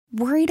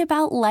Worried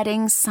about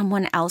letting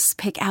someone else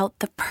pick out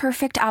the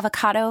perfect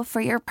avocado for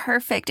your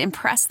perfect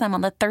impress them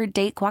on the third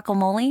date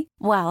guacamole?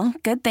 Well,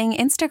 good thing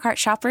Instacart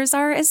shoppers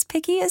are as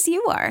picky as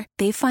you are.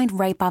 They find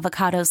ripe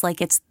avocados like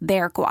it's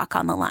their guac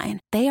on the line.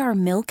 They are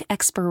milk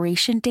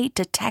expiration date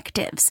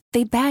detectives.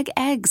 They bag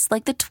eggs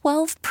like the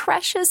 12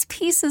 precious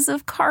pieces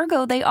of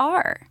cargo they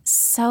are.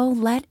 So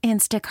let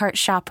Instacart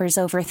shoppers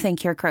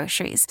overthink your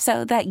groceries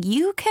so that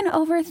you can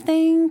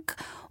overthink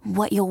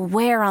what you'll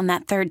wear on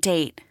that third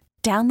date.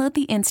 Download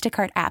the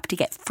Instacart app to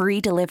get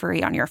free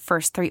delivery on your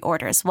first 3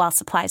 orders while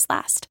supplies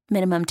last.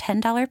 Minimum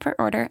 $10 per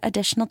order.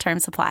 Additional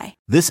terms apply.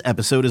 This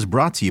episode is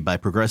brought to you by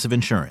Progressive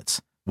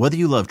Insurance. Whether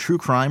you love true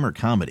crime or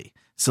comedy,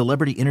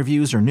 celebrity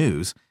interviews or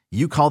news,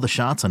 you call the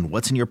shots on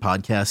what's in your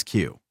podcast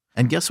queue.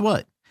 And guess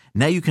what?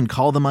 Now you can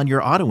call them on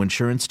your auto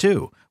insurance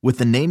too with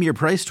the Name Your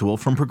Price tool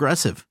from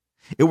Progressive.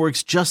 It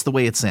works just the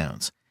way it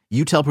sounds.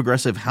 You tell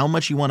Progressive how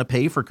much you want to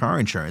pay for car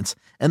insurance,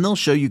 and they'll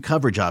show you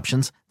coverage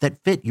options that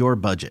fit your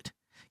budget.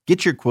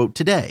 Get your quote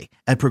today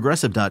at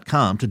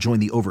Progressive.com to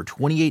join the over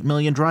 28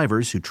 million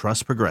drivers who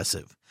trust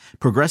Progressive.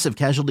 Progressive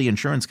Casualty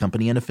Insurance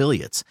Company and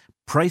Affiliates.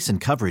 Price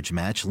and coverage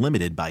match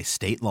limited by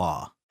state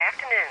law.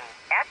 Afternoon.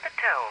 At the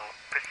tone,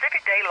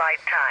 Pacific Daylight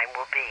Time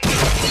will be...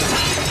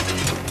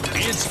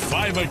 It's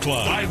 5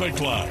 o'clock. 5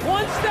 o'clock.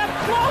 One step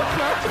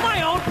closer to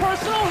my own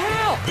personal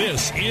hell.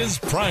 This is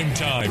Prime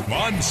Time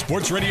on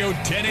Sports Radio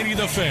 1080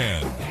 The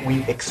Fan.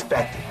 We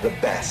expect the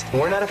best.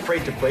 We're not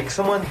afraid to break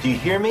someone. Do you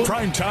hear me?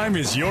 Prime Time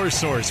is your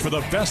source for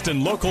the best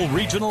in local,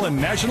 regional, and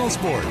national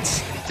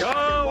sports.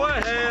 Go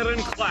ahead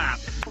and clap.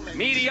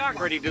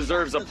 Mediocrity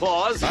deserves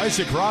applause.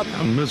 Isaac Robb.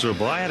 I'm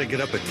miserable. I had to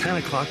get up at 10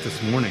 o'clock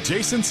this morning.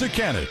 Jason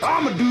Sakanet.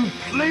 I'm a dude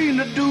playing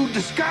a dude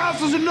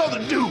disguised as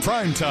another dude.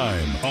 Prime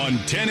Time on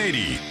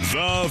 1080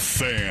 The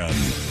Fan.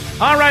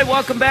 All right,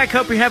 welcome back.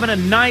 Hope you're having a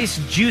nice,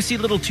 juicy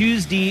little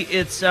Tuesday.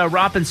 It's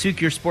Rob and Suk,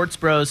 your sports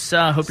bros.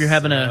 Hope you're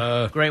having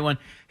a great one.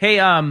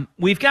 Hey,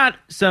 we've got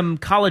some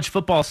college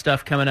football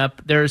stuff coming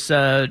up. There's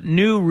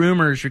new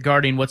rumors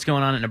regarding what's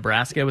going on in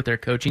Nebraska with their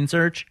coaching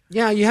search.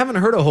 Yeah, you haven't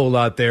heard a whole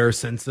lot there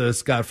since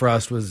Scott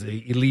Frost was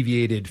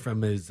alleviated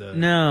from his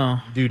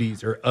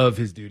duties or of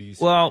his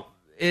duties. Well,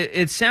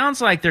 it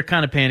sounds like they're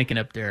kind of panicking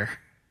up there.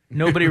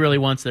 Nobody really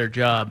wants their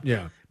job.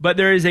 Yeah. But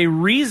there is a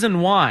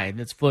reason why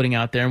that's floating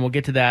out there, and we'll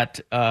get to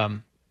that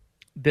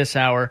this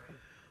hour.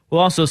 We'll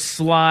also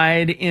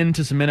slide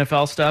into some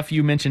NFL stuff.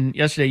 You mentioned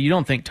yesterday you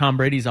don't think Tom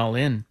Brady's all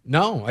in.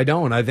 No, I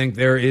don't. I think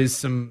there is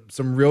some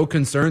real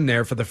concern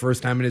there for the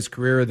first time in his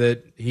career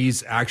that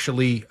he's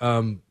actually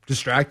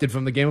distracted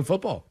from the game of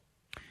football.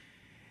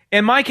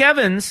 And Mike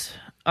Evans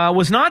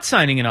was not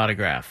signing an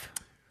autograph.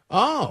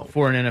 Oh.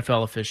 For an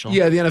NFL official.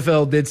 Yeah, the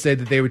NFL did say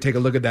that they would take a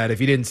look at that.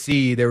 If you didn't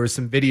see, there was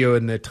some video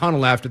in the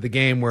tunnel after the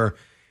game where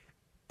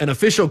an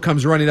official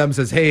comes running up and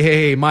says,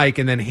 hey, Mike,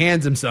 and then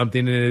hands him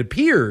something, and it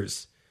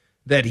appears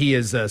that he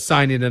is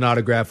signing an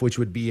autograph, which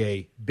would be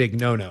a big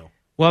no-no.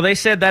 Well, they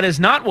said that is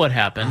not what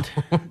happened.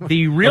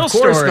 The real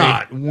story... Of course story,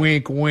 not.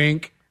 Wink,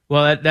 wink.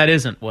 Well, that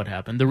isn't what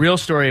happened. The real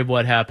story of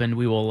what happened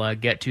we will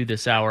get to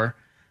this hour.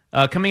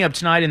 Coming up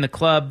tonight in the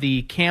club,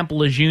 the Camp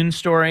Lejeune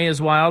story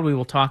is wild. We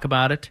will talk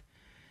about it.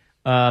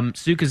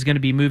 Suk is going to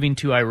be moving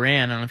to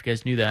Iran. I don't know if you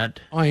guys knew that.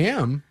 I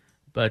am.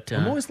 But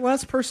I'm always the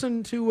last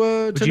person to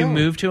would you know.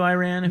 move to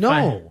Iran?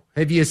 No.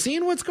 Have you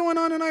seen what's going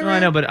on in Iran? No, I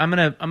know, but I'm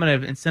gonna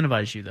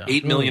incentivize you though.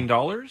 $8 million?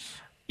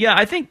 Yeah,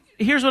 I think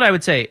here's what I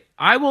would say.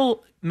 I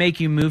will make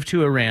you move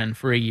to Iran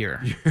for a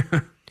year.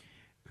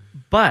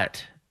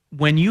 But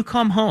when you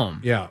come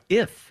home,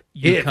 if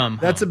you come home,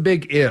 that's a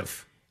big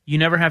if. You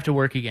never have to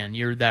work again.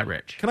 You're that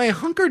rich. Can I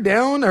hunker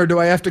down, or do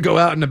I have to go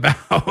out and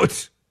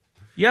about?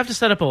 You have to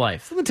set up a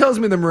life. Something tells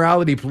me the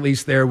morality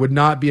police there would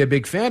not be a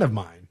big fan of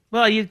mine.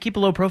 Well, you keep a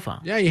low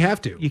profile. Yeah, you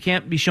have to. You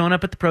can't be showing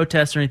up at the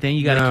protests or anything.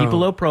 You got to keep a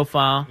low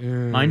profile.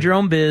 Mind your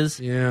own biz.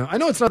 Yeah, I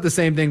know it's not the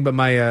same thing, but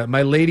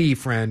my lady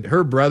friend,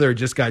 her brother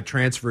just got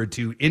transferred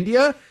to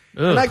India,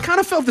 and I kind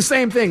of felt the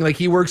same thing. Like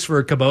he works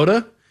for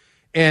Kubota,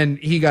 and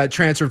he got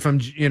transferred from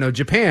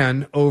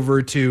Japan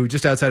over to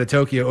just outside of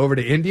Tokyo over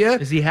to India.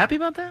 Is he happy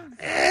about that?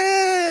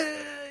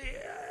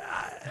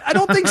 I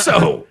don't think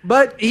so,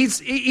 but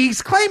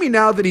he's claiming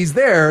now that he's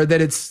there that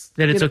it's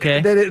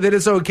okay, that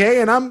it's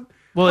okay, and I'm.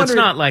 Well, it's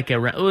not like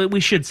Iran. We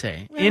should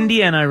say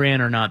India and Iran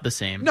are not the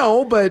same.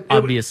 No, but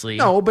obviously,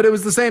 but it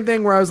was the same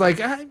thing where I was like,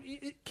 can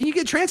you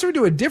get transferred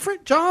to a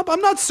different job? I'm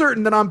not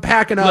certain that I'm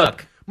packing up.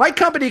 Look, my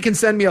company can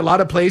send me a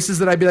lot of places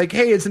that I'd be like,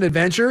 hey, it's an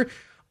adventure.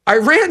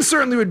 Iran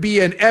certainly would be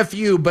an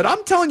FU, but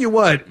I'm telling you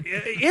what,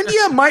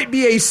 India might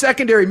be a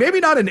secondary, maybe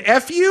not an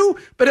FU,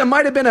 but it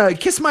might have been a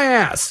kiss my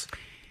ass.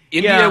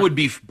 India would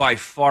be by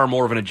far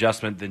more of an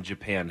adjustment than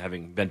Japan,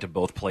 having been to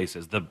both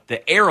places.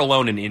 The air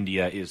alone in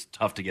India is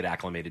tough to get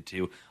acclimated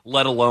to,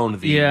 let alone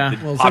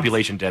the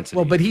population density.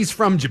 Well, but he's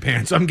from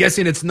Japan, so I'm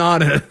guessing it's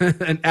not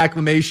an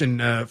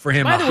acclimation for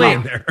him. By the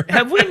way,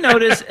 have we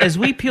noticed, as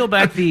we peel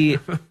back the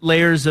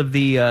layers of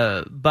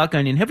the buck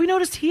onion, have we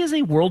noticed he is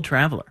a world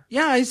traveler?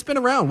 Yeah, he's been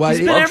around. Well, he's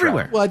been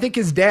everywhere. Well, I think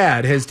his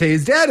dad has.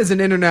 His dad is an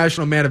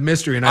international man of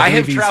mystery, and I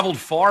have traveled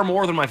far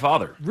more than my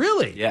father.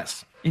 Really?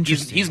 Yes.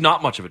 Interesting. He's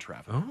not much of a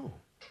traveler. Oh.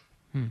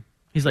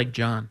 He's like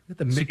John.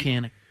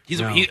 Sukanik.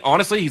 He's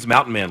a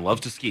mountain man,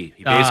 loves to ski.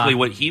 He basically,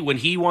 when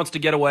he wants to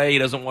get away, he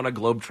doesn't want to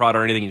globetrot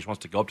or anything. He just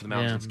wants to go up to the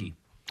mountains and ski.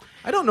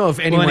 I don't know if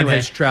anyone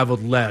has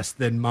traveled less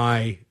than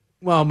my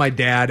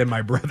dad and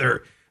my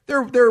brother.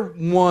 They're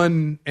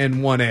 1 and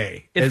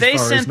 1A. If they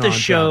sent the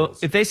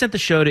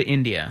show to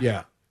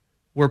India,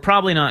 we're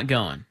probably not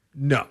going.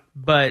 No,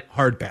 but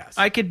hard pass.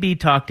 I could be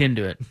talked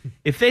into it.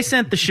 If they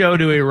sent the show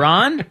to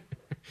Iran,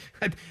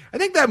 I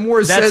think that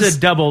more that's says a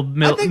double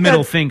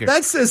middle finger.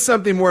 That says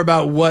something more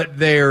about what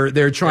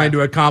they're trying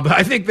to accomplish.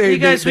 I think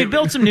we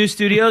built some new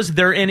studios.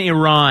 They're in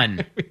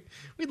Iran.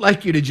 We'd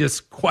like you to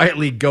just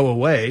quietly go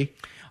away.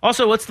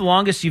 Also, what's the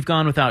longest you've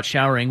gone without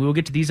showering? We will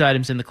get to these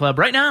items in the club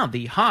right now.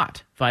 The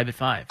Hot 5 at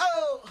 5.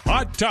 Oh.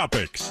 Hot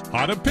topics,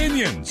 hot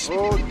opinions.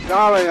 Oh,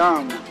 golly,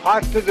 I'm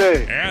hot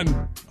today.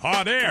 And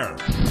hot air.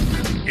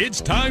 It's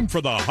time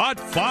for the Hot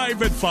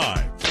 5 at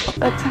 5.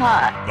 That's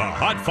hot. The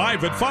Hot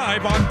 5 at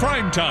 5 on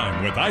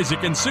Primetime with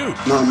Isaac and Suk.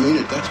 No, I mean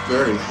it. That's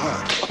very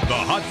hot. The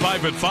Hot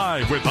 5 at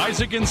 5 with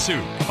Isaac and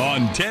Suk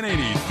on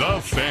 1080 The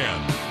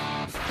Fan.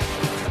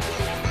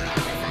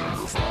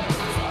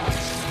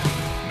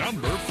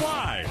 Number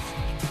 5.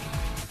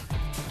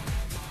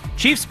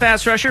 Chiefs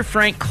pass rusher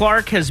Frank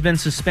Clark has been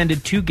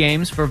suspended 2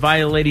 games for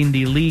violating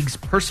the league's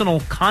personal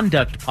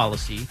conduct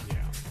policy.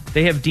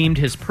 They have deemed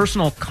his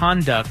personal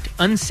conduct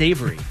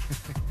unsavory.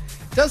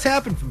 It does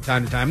happen from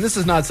time to time. This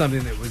is not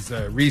something that was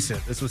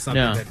recent. This was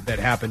something that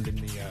happened in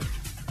the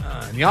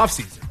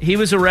offseason. He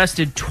was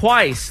arrested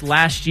twice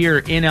last year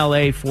in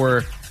L.A.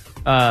 for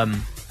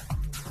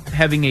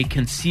having a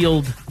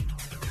concealed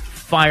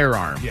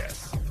firearm.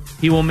 Yes.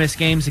 He will miss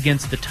games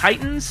against the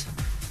Titans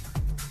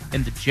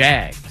and the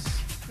Jags.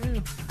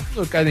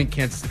 Look, I think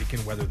Kansas City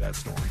can weather that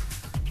storm.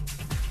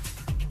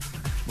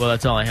 Well,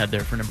 that's all I had there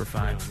for number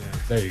 5. Yeah,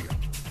 there you go.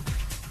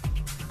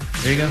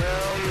 There you go.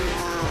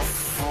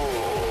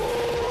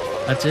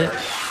 That's it.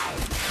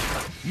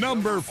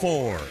 Number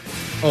 4.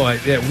 Oh,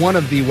 one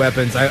of the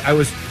weapons. I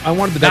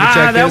wanted to double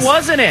check this. That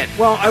wasn't it.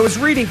 Well, I was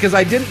reading because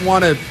I didn't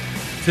want to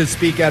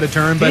speak out of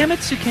turn. Damn it,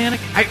 Sukanik.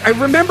 I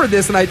remember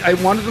this, and I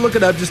wanted to look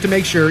it up just to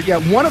make sure. Yeah,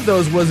 one of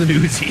those was an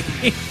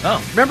Uzi.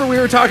 Oh. Remember we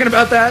were talking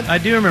about that? I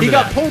do remember He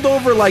got pulled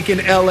over, like, in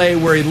L.A.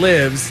 where he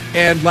lives,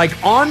 and,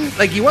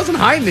 he wasn't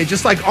hiding it,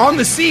 just, on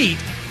the seat,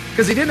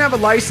 because he didn't have a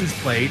license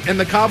plate, and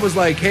the cop was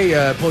like,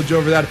 hey, pulled you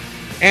over that.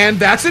 And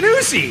that's an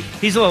Uzi.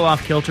 He's a little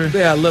off kilter.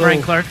 Yeah, a little.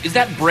 Frank Clark. Is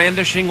that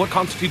brandishing? What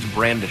constitutes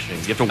brandishing?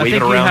 You have to wave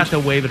it around? You have to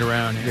wave it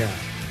around. Yeah.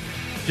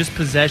 Just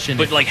possession.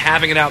 But,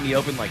 having it out in the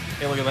open,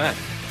 hey, look at that.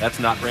 That's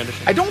not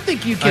brandishing? I don't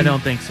think you can. I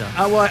don't think so.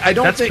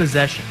 That's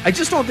possession. I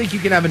just don't think you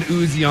can have an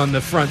Uzi on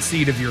the front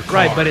seat of your car.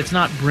 Right, but it's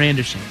not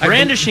brandishing.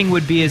 Brandishing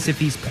would be as if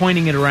he's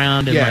pointing it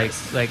around and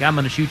I'm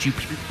going to shoot you.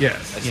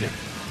 Yes.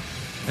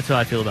 That's how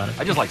I feel about it.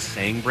 I just like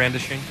saying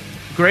brandishing.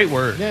 Great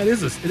word. Yeah, it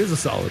is a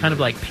solid kind word. Of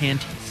like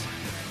panties.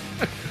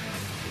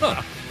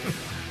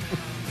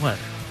 What?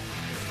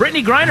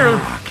 Brittany Griner.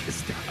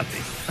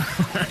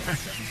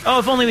 Oh,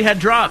 if only we had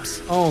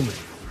drops. Only.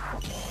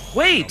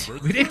 Wait,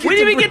 we didn't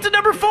even get to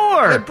number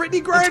 4.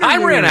 Brittany Griner.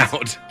 Time ran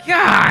out.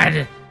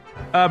 God.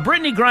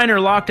 Brittany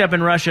Griner locked up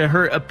in Russia.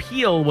 Her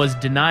appeal was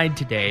denied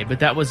today, but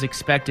that was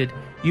expected.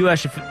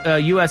 U.S.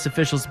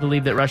 officials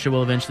believe that Russia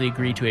will eventually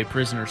agree to a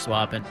prisoner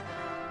swap and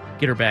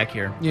get her back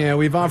here. Yeah,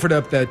 we've offered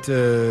up that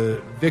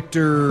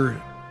Victor,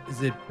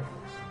 is it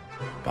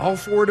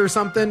Balford or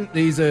something?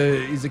 He's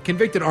a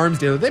convicted arms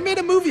dealer. They made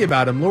a movie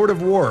about him, Lord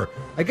of War.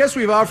 I guess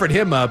we've offered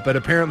him up, but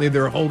apparently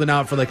they're holding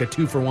out for a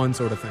 2-for-1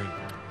 sort of thing.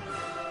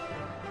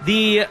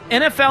 The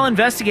NFL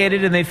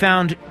investigated and they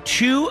found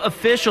 2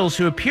 officials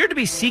who appeared to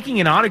be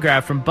seeking an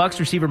autograph from Bucs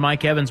receiver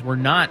Mike Evans were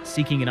not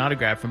seeking an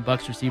autograph from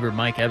Bucs receiver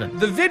Mike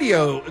Evans. The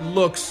video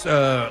looks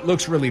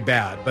really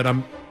bad, but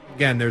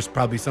again, there's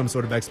probably some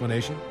sort of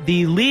explanation.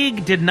 The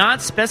league did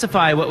not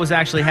specify what was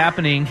actually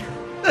happening,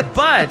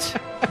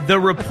 but the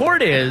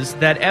report is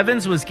that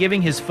Evans was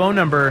giving his phone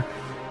number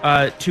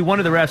to one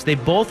of the refs. They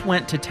both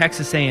went to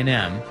Texas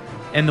A&M,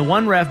 and the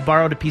one ref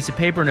borrowed a piece of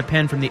paper and a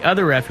pen from the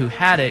other ref who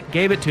had it,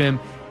 gave it to him,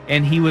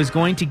 and he was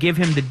going to give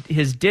him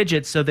his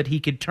digits so that he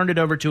could turn it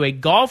over to a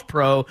golf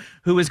pro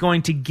who was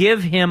going to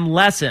give him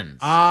lessons.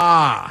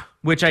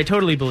 Which I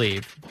totally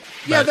believe.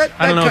 Yeah,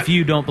 I don't know if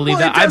you don't believe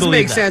that. It does I believe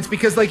make that. sense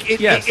because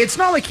it's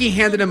not like he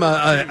handed him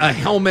a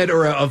helmet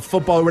or a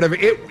football or whatever.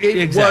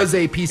 It was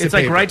a piece of paper.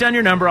 It's like, write down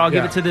your number. I'll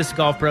give it to this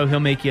golf pro.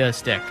 He'll make you a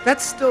stick.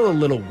 That's still a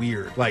little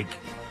weird. I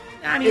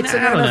mean, it's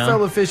an I don't NFL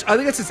know. official. I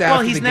think it's just after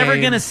Well, he's the never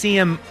game. going to see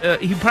him.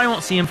 He probably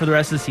won't see him for the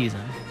rest of the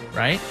season,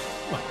 right?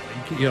 Well,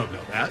 you don't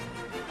know that.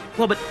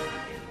 Well, but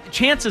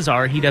chances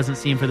are he doesn't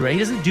see him for the rest. He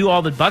doesn't do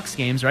all the Bucs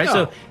games, right? No.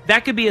 So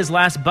that could be his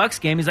last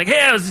Bucs game. He's like, hey,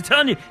 I was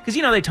telling you. Because,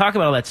 they talk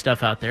about all that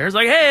stuff out there. It's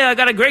like, hey, I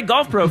got a great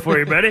golf pro for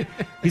you, buddy.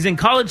 He's in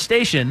College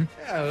Station.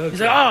 He's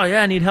like, oh,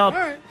 yeah, I need help.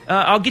 All right.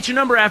 I'll get your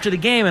number after the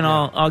game, and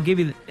I'll give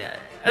you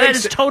that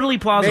is totally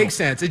plausible. Makes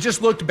sense. It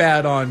just looked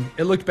bad on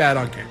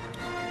camera.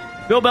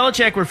 Bill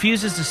Belichick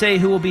refuses to say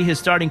who will be his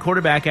starting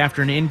quarterback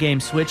after an in-game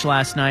switch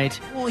last night.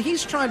 Well,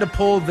 he's trying to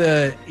pull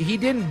he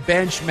didn't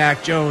bench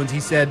Mac Jones.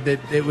 He said that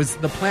it was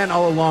the plan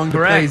all along to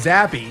play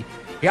Zappe.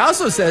 He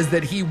also says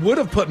that he would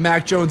have put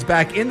Mac Jones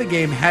back in the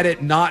game had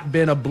it not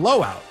been a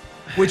blowout,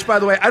 which, by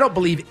the way, I don't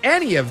believe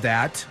any of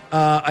that.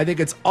 I think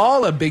it's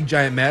all a big,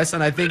 giant mess,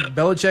 and I think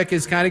Belichick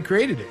has kind of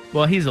created it.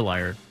 Well, he's a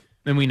liar,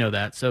 and we know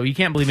that, so you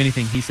can't believe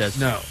anything he says.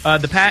 No.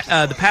 The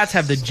Pats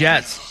have the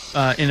Jets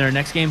in their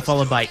next game,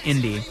 followed by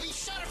Indy.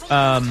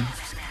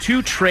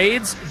 2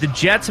 trades. The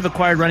Jets have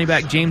acquired running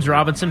back James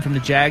Robinson from the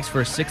Jags for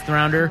a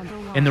 6th-rounder,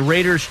 and the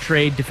Raiders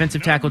trade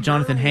defensive tackle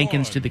Jonathan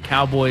Hankins to the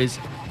Cowboys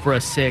for a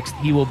 6th.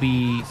 He will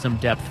be some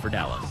depth for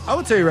Dallas. I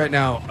will tell you right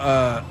now,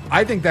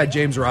 I think that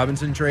James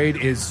Robinson trade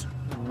is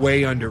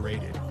way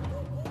underrated.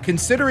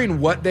 Considering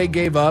what they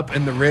gave up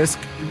and the risk,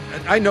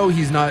 I know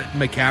he's not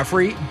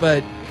McCaffrey,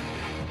 but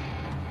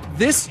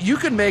you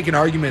could make an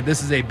argument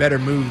this is a better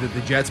move that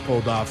the Jets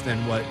pulled off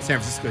than what San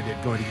Francisco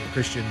did going to get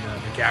Christian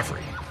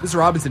McCaffrey. This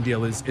Robinson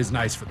deal is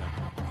nice for them.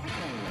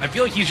 I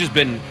feel like he's just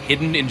been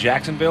hidden in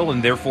Jacksonville,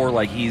 and therefore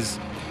like he's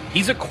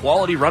a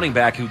quality running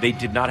back who they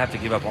did not have to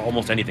give up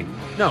almost anything.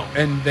 No,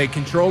 and they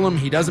control him.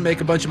 He doesn't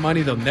make a bunch of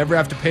money. They'll never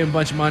have to pay him a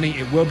bunch of money.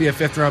 It will be a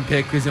 5th-round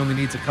pick because he only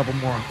needs a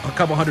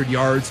couple hundred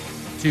yards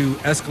to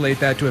escalate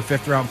that to a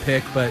 5th-round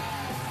pick. But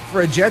for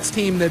a Jets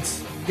team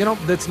that's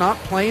not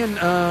playing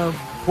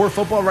poor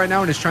football right now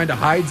and is trying to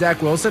hide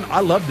Zach Wilson, I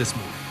love this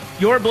move.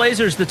 Your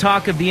Blazers, the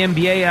talk of the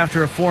NBA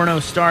after a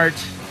 4-0 start,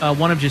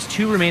 one of just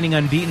 2 remaining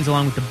unbeatens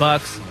along with the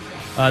Bucks.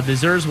 The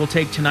Zers will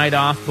take tonight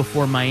off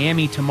before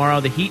Miami tomorrow.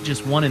 The Heat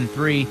just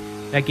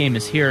 1-3. That game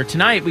is here.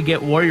 Tonight we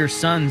get Warriors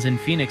Suns in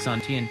Phoenix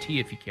on TNT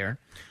if you care.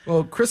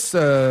 Well, Chris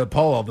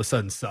Paul all of a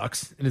sudden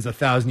sucks and is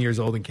 1,000 years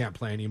old and can't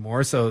play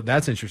anymore, so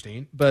that's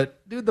interesting.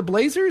 But, dude, the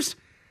Blazers,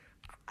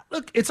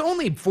 look, it's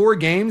only 4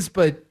 games,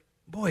 but,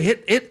 boy,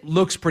 it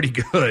looks pretty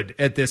good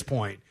at this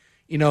point.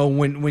 You know,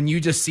 when you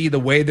just see the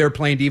way they're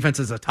playing defense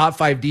as a top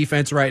 5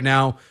 defense right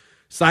now,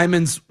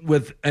 Simons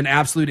with an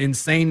absolute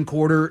insane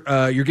quarter.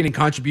 You're getting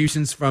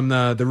contributions from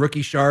the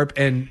rookie Sharp,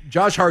 and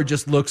Josh Hart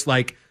just looks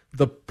like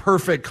the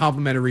perfect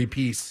complementary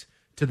piece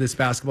to this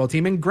basketball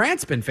team. And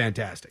Grant's been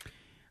fantastic.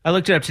 I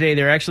looked it up today.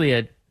 They're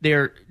actually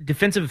their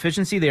defensive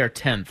efficiency. They are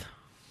 10th.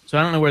 So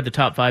I don't know where the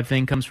top 5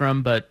 thing comes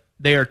from, but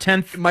they are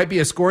 10th. It might be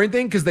a scoring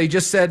thing because they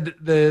just said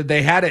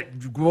they had it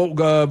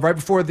right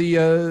before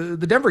the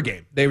Denver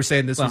game. They were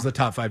saying this was the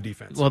top 5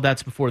 defense. Well,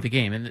 that's before the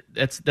game, and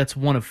that's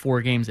one of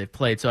 4 games they've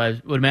played. So I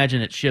would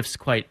imagine it shifts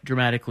quite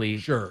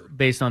dramatically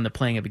based on the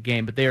playing of a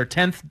game. But they are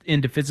 10th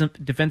in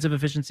defensive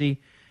efficiency,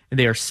 and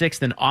they are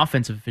 6th in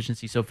offensive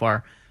efficiency so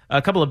far.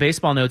 A couple of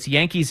baseball notes.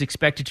 Yankees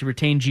expected to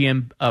retain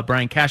GM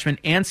Brian Cashman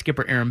and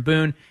skipper Aaron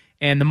Boone,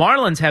 and the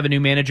Marlins have a new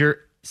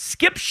manager,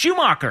 Skip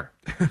Schumacher.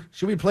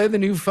 Should we play the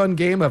new fun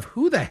game of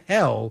who the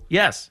hell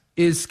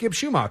is Skip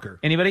Schumacher?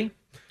 Anybody?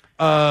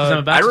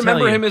 I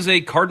remember him as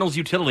a Cardinals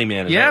utility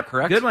man. Is that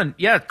correct? Good one.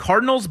 Yeah,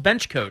 Cardinals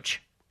bench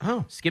coach.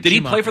 Oh, Skip Did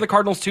Schumacher. he play for the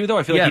Cardinals too, though?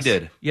 I feel like he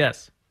did.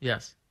 Yes.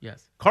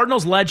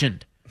 Cardinals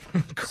legend.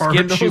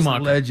 Cardinals Skip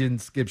Schumacher.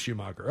 legend Skip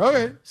Schumacher.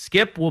 Okay.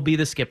 Skip will be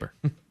the skipper.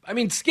 I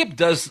mean,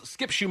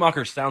 Skip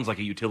Schumacher sounds like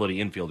a utility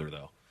infielder,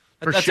 though.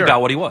 That's sure.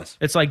 about what he was.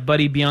 It's like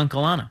Buddy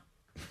Biancalana.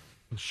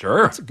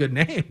 Sure. That's a good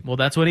name. Well,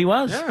 that's what he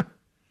was. Yeah.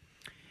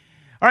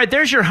 All right,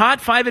 there's your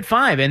hot 5 at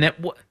 5. And that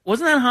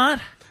wasn't that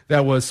hot?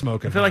 That was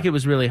smoking I feel like it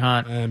was really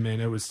hot. I mean,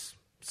 it was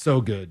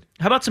so good.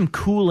 How about some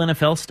cool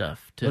NFL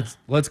stuff to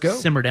let's go.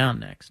 Simmer down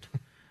next?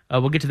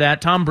 We'll get to that.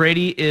 Tom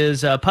Brady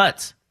is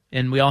putz,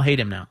 and we all hate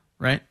him now,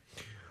 right?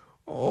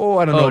 Oh,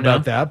 I don't know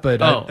about that,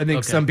 but I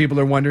think some people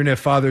are wondering if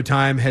Father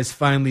Time has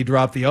finally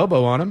dropped the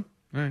elbow on him.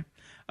 All right.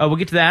 We'll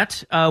get to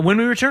that when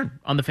we return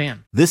on The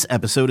Fan. This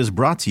episode is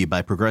brought to you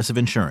by Progressive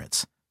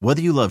Insurance.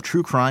 Whether you love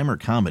true crime or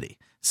comedy,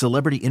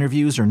 celebrity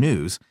interviews or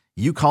news,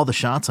 you call the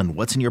shots on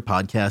what's in your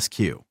podcast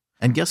queue.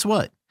 And guess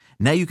what?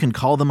 Now you can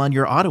call them on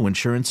your auto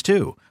insurance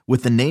too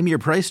with the Name Your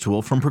Price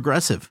tool from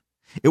Progressive.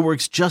 It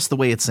works just the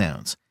way it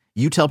sounds.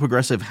 You tell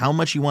Progressive how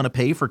much you want to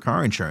pay for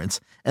car insurance,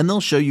 and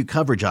they'll show you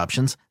coverage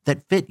options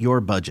that fit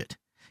your budget.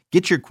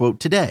 Get your quote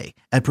today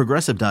at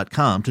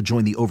Progressive.com to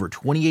join the over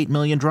 28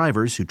 million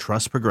drivers who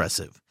trust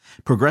Progressive.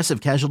 Progressive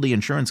Casualty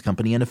Insurance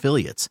Company and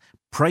Affiliates.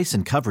 Price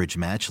and coverage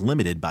match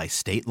limited by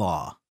state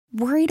law.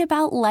 Worried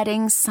about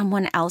letting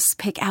someone else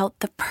pick out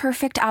the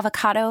perfect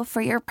avocado for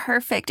your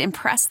perfect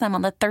impress them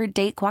on the third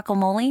date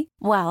guacamole?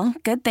 Well,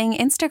 good thing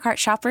Instacart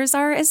shoppers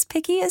are as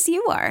picky as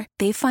you are.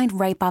 They find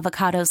ripe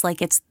avocados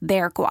like it's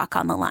their guac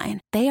on the line.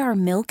 They are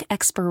milk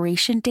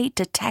expiration date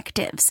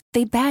detectives.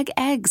 They bag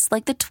eggs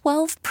like the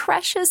 12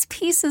 precious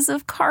pieces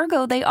of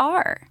cargo they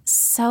are.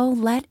 So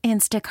let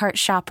Instacart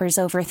shoppers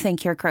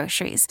overthink your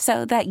groceries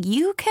so that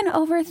you can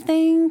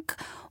overthink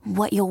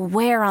what you'll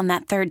wear on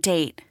that third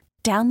date.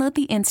 Download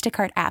the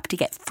Instacart app to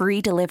get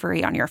free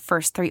delivery on your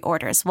first 3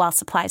 orders while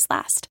supplies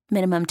last.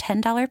 Minimum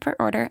 $10 per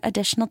order.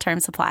 Additional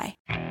terms apply.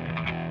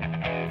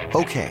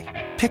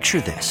 Okay,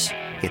 picture this.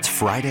 It's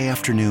Friday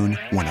afternoon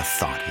when a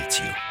thought hits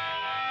you.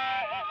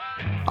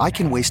 I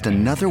can waste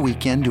another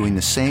weekend doing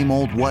the same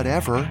old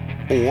whatever,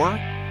 or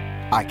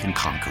I can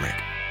conquer it.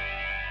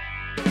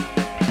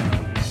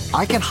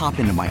 I can hop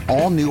into my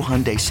all-new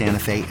Hyundai Santa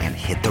Fe and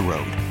hit the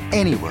road.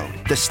 Any road.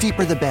 The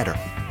steeper, the better.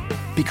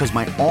 Because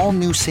my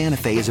all-new Santa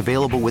Fe is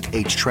available with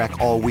H-Track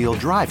all-wheel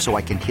drive, so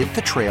I can hit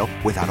the trail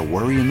without a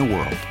worry in the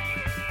world.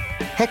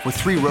 Heck, with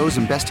 3 rows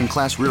and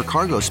best-in-class rear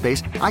cargo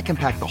space, I can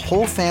pack the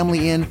whole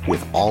family in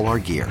with all our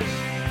gear.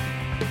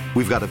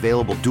 We've got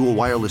available dual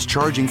wireless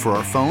charging for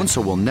our phones,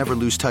 so we'll never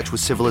lose touch with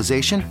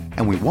civilization,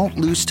 and we won't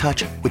lose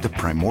touch with the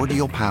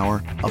primordial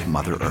power of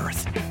Mother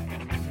Earth.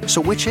 So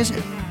which is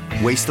it?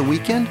 Waste the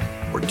weekend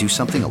or do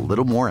something a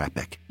little more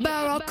epic?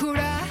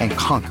 And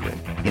conquer it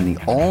in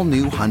the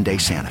all-new Hyundai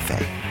Santa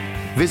Fe.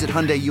 Visit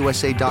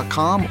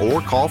HyundaiUSA.com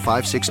or call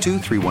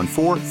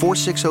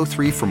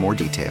 562-314-4603 for more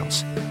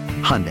details.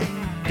 Hyundai,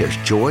 there's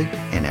joy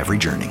in every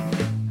journey.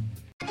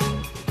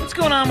 What's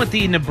going on with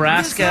the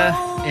Nebraska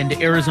and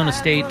Arizona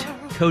State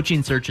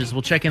coaching searches?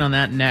 We'll check in on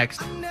that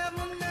next.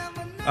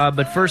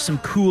 But first, some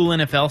cool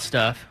NFL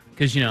stuff,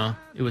 because, you know,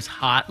 it was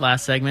hot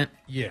last segment.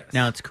 Yes.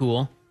 Now it's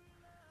cool.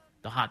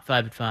 The hot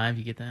 5 at 5,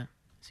 you get that?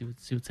 See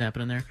what's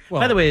happening there?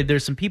 Well, by the way,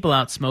 there's some people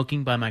out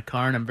smoking by my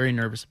car, and I'm very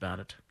nervous about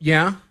it.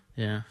 Yeah?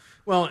 Yeah.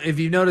 Well, if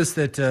you notice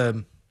that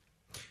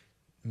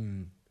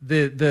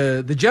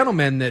the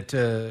gentleman that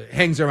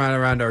hangs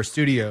around our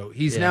studio,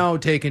 he's now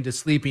taken to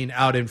sleeping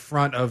out in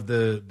front of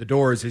the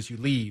doors as you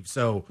leave.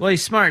 So, well,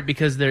 he's smart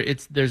because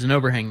there's an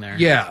overhang there.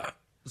 Yeah.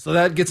 So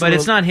that gets. But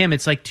it's not him.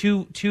 It's like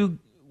two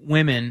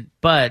women.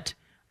 But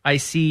I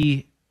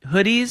see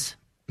hoodies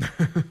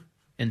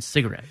and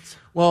cigarettes.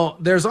 Well,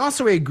 there's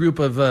also a group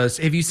of us.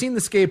 Have you seen the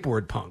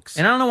skateboard punks?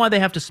 And I don't know why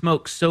they have to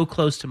smoke so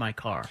close to my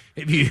car.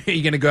 Are you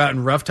going to go out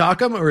and rough talk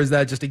them, or is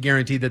that just a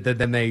guarantee that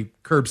then they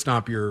curb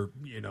stomp your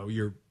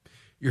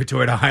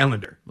Toyota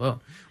Highlander?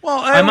 Well,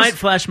 I might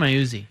flash my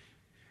Uzi.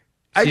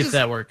 If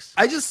that works.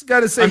 I just got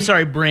to say, I'm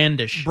sorry,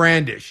 brandish.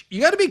 You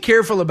got to be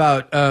careful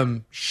about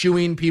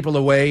shooing people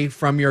away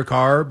from your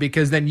car,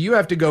 because then you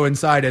have to go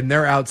inside and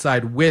they're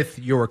outside with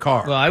your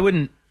car. Well, I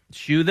wouldn't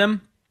shoo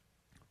them,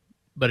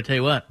 but I tell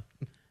you what.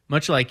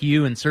 Much like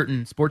you in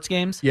certain sports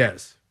games,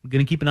 yes, I'm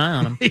going to keep an eye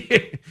on them.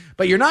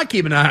 But you're not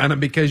keeping an eye on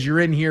them because you're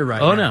in here right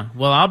now. Oh, no.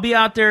 Well, I'll be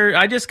out there.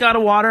 I just got a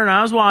water, and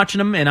I was watching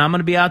them, and I'm going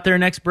to be out there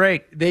next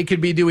break. They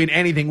could be doing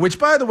anything, which,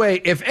 by the way,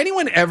 if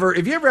you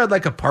ever had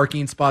like a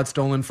parking spot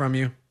stolen from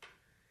you?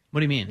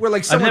 What do you mean? Where,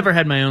 like, I've never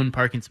had my own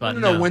parking spot.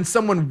 No, when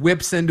someone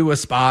whips into a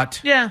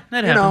spot. Yeah,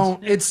 that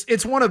happens.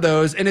 It's one of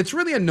those, and it's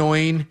really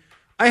annoying.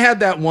 I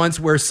had that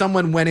once where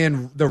someone went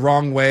in the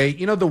wrong way.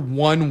 You know, the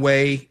one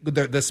way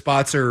the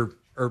spots are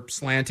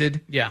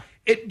slanted. Yeah.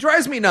 It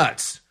drives me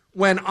nuts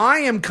when I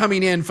am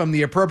coming in from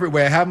the appropriate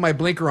way. I have my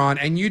blinker on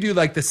and you do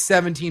like the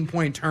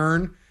 17-point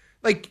turn.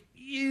 Like,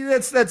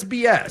 that's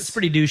BS. It's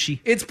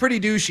pretty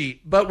douchey.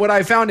 But what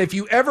I found, if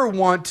you ever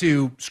want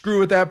to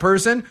screw with that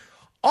person,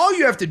 all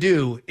you have to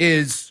do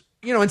is,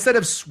 instead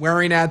of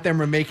swearing at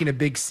them or making a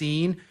big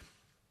scene,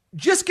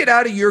 just get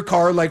out of your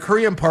car, like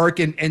hurry and park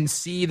and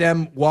see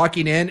them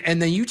walking in.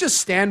 And then you just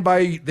stand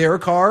by their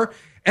car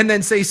and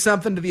then say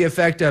something to the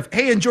effect of,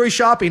 hey, enjoy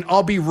shopping.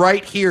 I'll be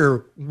right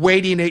here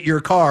waiting at your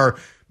car.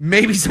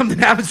 Maybe something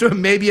happens to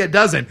them. Maybe it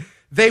doesn't.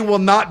 They will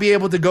not be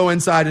able to go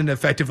inside and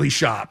effectively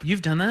shop.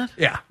 You've done that?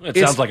 Yeah. It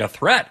sounds like a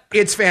threat.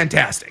 It's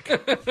fantastic.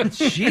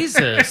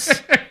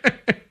 Jesus.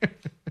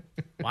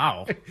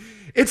 Wow.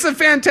 It's a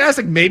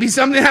fantastic. Maybe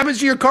something happens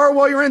to your car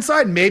while you're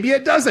inside. Maybe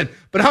it doesn't.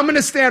 But I'm going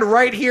to stand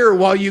right here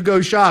while you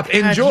go shop. God,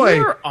 enjoy.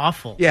 You're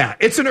awful. Yeah.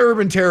 It's an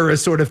urban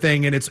terrorist sort of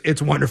thing, and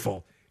it's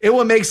wonderful. It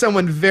will make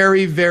someone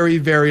very, very,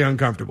 very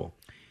uncomfortable.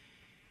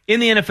 In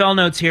the NFL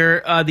notes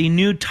here, the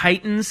new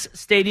Titans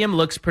stadium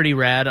looks pretty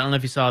rad. I don't know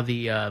if you saw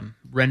the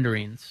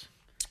renderings.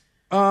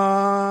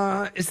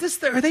 Are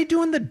they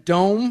doing the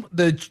dome,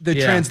 the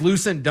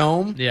translucent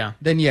dome? Yeah.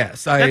 Then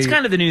yes. That's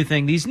kind of the new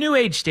thing. These new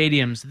age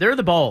stadiums, they're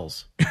the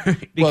balls.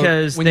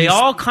 Because they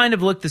all kind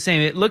of look the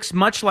same. It looks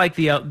much like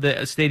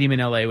the stadium in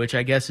LA, which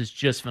I guess is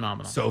just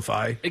phenomenal.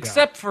 SoFi.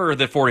 Except for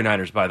the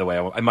 49ers, by the way,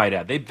 I might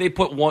add. They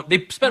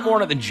spent more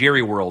on it than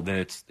Jerry World, and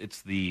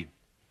it's the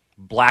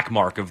black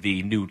mark of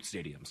the new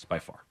stadiums by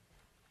far.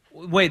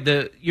 Wait,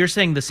 you're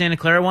saying the Santa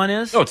Clara one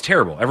is? Oh, it's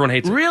terrible. Everyone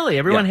hates it. Really?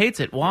 Everyone hates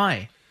it.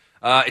 Why?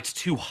 It's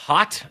too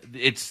hot.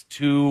 It's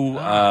too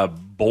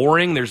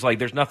boring.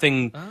 There's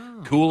nothing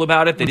cool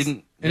about it.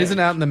 Isn't it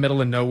out in the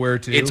middle of nowhere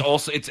too?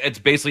 It's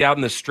basically out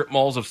in the strip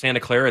malls of Santa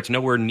Clara. It's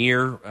nowhere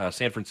near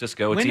San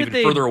Francisco. It's even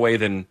further away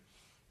than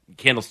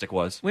Candlestick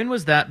was. When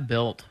was that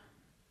built?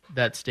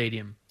 That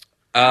stadium?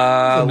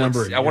 I want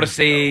to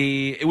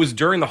say it was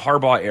during the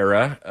Harbaugh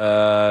era.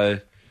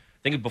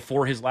 I think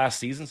before his last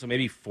season, so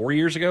maybe 5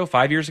 years ago.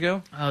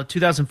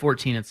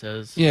 2014 it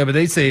says. Yeah, but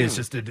they say it's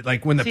just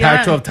like when the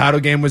Pac-12 title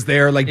game was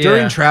there, like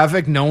during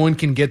traffic, no one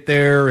can get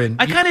there.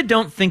 And I kind of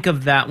don't think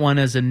of that one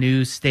as a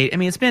new state. I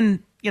mean, it's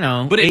been,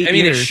 but 8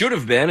 years. It should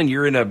have been, and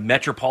you're in a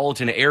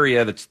metropolitan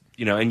area that's,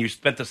 and you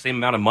spent the same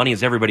amount of money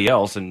as everybody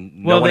else,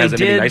 and no one has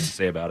anything nice to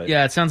say about it.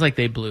 Yeah, it sounds like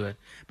they blew it.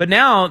 But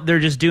now they're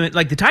just doing,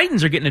 like the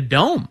Titans are getting a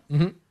dome.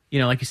 Mm-hmm.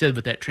 like you said,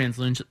 with that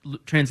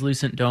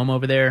translucent dome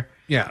over there.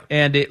 Yeah.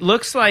 And it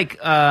looks like,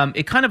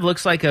 it kind of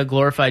looks like a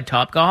glorified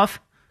Topgolf.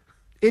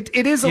 It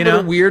is a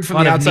little weird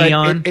from the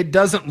outside. It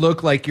doesn't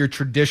look like your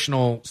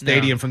traditional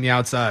stadium from the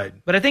outside.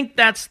 But I think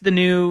that's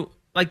the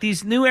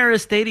these new era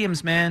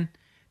stadiums, man,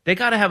 they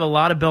got to have a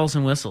lot of bells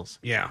and whistles.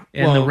 Yeah.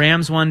 And the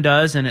Rams one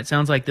does, and it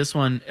sounds like this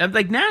one,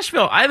 like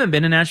Nashville, I haven't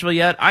been to Nashville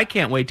yet. I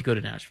can't wait to go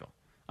to Nashville.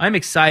 I'm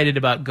excited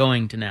about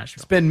going to Nashville.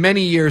 It's been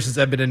many years since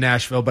I've been to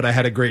Nashville, but I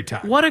had a great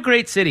time. What a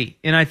great city.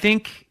 And I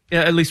think,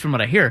 at least from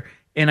what I hear,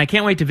 and I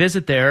can't wait to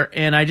visit there.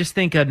 And I just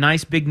think a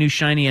nice, big, new,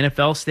 shiny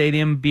NFL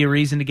stadium be a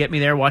reason to get me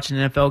there, watch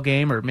an NFL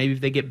game, or maybe if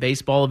they get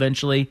baseball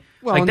eventually.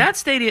 Well, that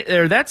stadium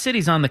or that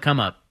city's on the come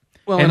up.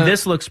 Well, and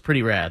this looks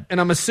pretty rad.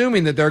 And I'm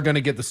assuming that they're going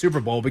to get the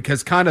Super Bowl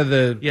because kind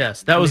of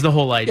Yes, that was the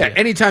whole idea. Yeah,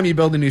 anytime you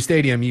build a new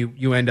stadium,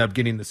 you end up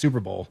getting the Super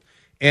Bowl.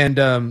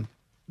 And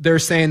they're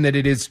saying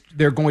that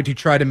they're going to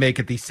try to make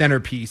it the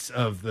centerpiece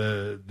of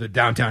the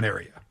downtown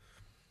area.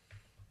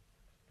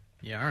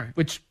 Yeah, all right.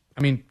 Which,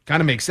 I mean,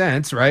 kind of makes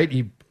sense, right?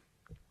 You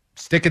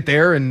stick it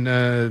there and...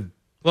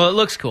 Well, it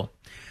looks cool.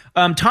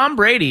 Tom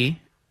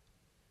Brady,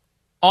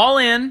 all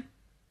in,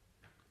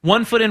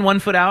 1 foot in, 1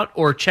 foot out,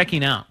 or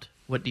checking out?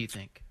 What do you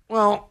think?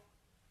 Well...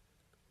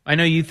 I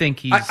know you think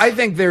he's... I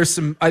think there's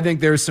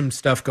some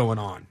stuff going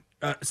on.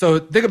 So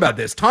think about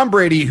this. Tom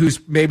Brady, who's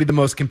maybe the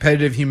most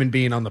competitive human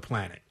being on the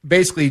planet,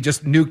 basically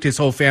just nuked his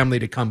whole family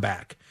to come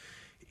back.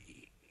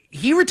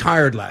 He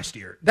retired last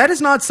year. That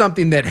is not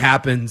something that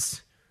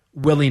happens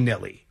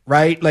willy-nilly,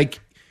 right? Like,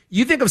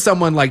 you think of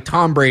someone like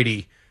Tom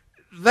Brady,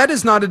 that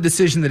is not a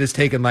decision that is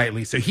taken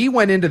lightly. So he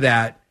went into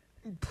that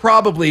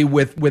probably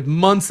with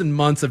months and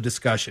months of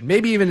discussion,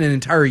 maybe even an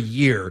entire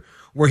year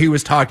where he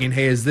was talking,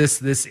 hey, is this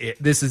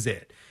it? This is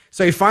it.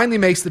 So he finally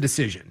makes the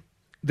decision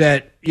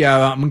that,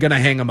 yeah, I'm going to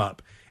hang him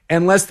up.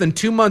 And less than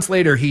 2 months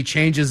later, he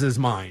changes his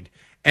mind.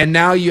 And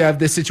now you have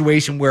this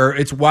situation where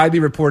it's widely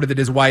reported that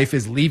his wife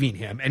is leaving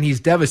him, and he's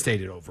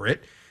devastated over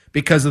it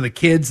because of the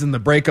kids and the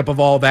breakup of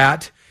all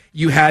that.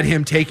 You had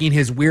him taking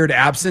his weird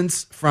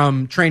absence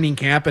from training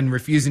camp and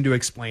refusing to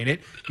explain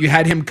it. You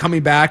had him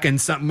coming back,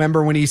 and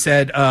remember when he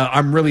said,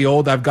 I'm really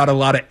old, I've got a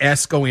lot of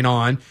S going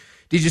on.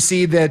 Did you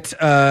see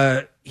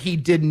that he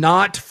did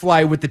not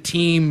fly with the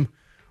team?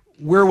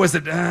 Where was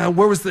it?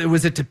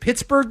 Was it to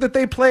Pittsburgh that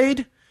they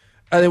played?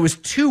 It was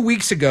 2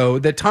 weeks ago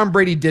that Tom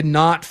Brady did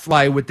not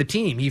fly with the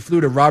team. He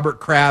flew to Robert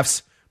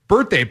Kraft's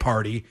birthday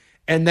party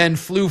and then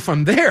flew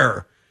from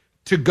there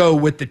to go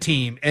with the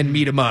team and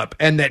meet him up,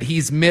 and that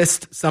he's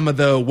missed some of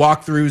the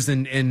walkthroughs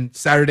and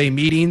Saturday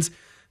meetings.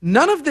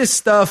 None of this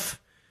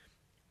stuff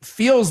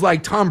feels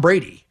like Tom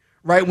Brady,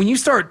 right? When you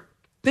start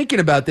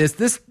thinking about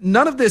this,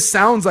 none of this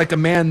sounds like a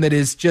man that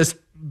is just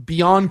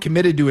beyond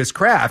committed to his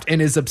craft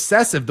and is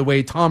obsessive the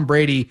way Tom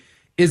Brady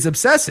is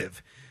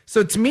obsessive.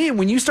 So to me,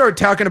 when you start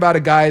talking about a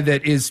guy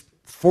that is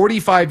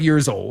 45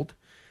 years old,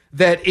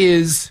 that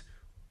is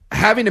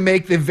having to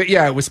make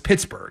it was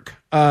Pittsburgh.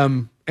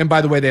 And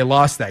by the way, they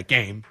lost that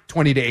game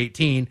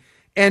 20-18.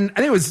 And I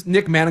think it was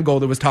Nick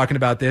Manigold that was talking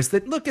about this,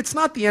 that look, it's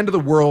not the end of the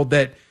world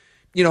that,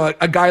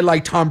 a guy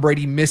like Tom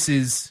Brady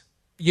misses,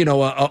 a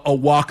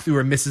walkthrough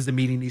or misses a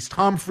meeting. He's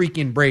Tom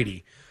freaking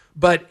Brady.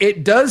 But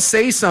it does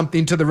say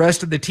something to the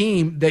rest of the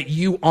team that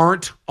you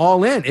aren't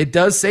all in. It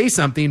does say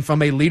something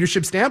from a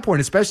leadership standpoint,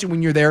 especially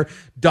when you're there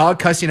dog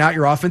cussing out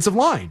your offensive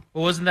line.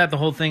 Well, wasn't that the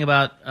whole thing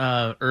about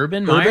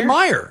Urban Meyer? Urban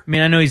Meyer. I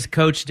mean, I know he's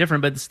coached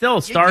different, but still,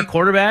 star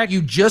quarterback.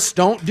 You just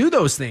don't do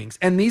those things.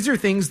 And these are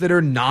things that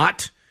are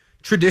not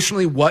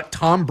traditionally what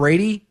Tom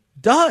Brady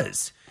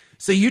does.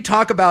 So you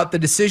talk about the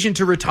decision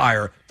to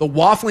retire, the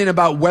waffling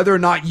about whether or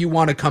not you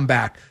want to come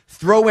back,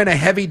 throw in a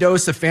heavy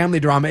dose of family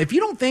drama. If you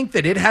don't think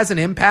that it has an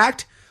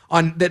impact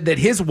on that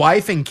his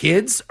wife and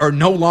kids are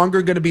no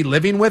longer going to be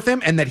living with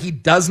him and that he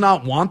does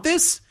not want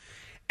this,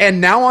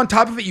 and now on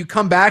top of it, you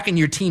come back and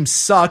your team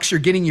sucks,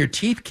 you're getting your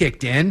teeth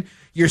kicked in,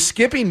 you're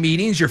skipping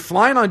meetings, you're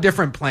flying on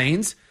different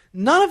planes.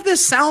 None of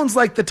this sounds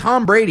like the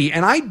Tom Brady.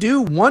 And I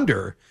do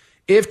wonder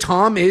if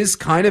Tom is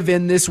kind of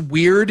in this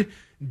weird,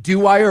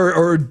 do I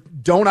or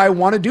don't I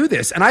want to do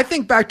this? And I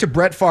think back to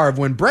Brett Favre,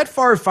 when Brett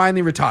Favre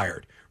finally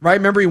retired, right?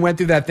 Remember he went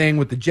through that thing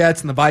with the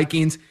Jets and the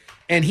Vikings,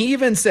 and he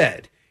even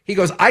said, he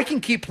goes, I can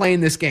keep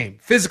playing this game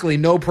physically,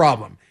 no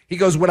problem. He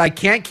goes, what I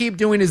can't keep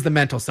doing is the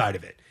mental side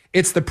of it.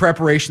 It's the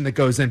preparation that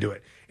goes into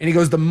it. And he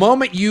goes, the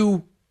moment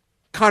you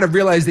kind of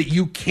realize that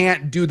you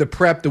can't do the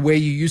prep the way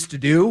you used to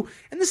do,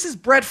 and this is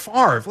Brett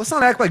Favre. Let's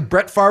not act like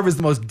Brett Favre is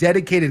the most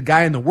dedicated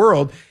guy in the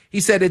world.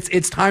 He said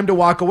it's time to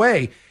walk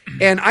away.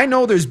 And I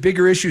know there's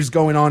bigger issues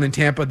going on in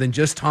Tampa than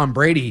just Tom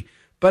Brady,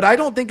 but I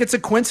don't think it's a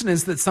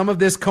coincidence that some of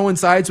this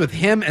coincides with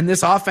him and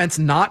this offense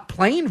not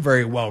playing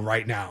very well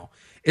right now.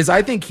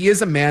 I think he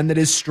is a man that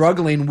is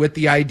struggling with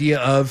the idea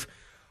of,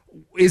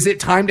 is it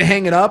time to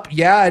hang it up?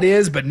 Yeah, it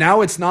is, but now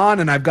it's not,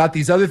 and I've got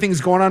these other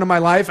things going on in my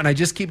life, and I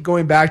just keep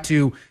going back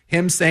to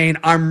him saying,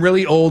 I'm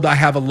really old, I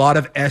have a lot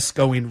of S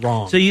going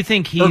wrong. So you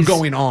think he's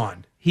going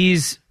on.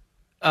 He's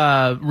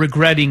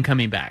regretting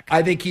coming back.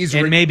 I think he's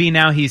maybe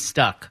now he's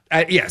stuck.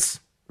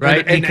 Yes.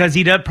 right? Because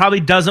he probably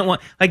doesn't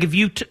want. Like if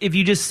you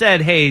just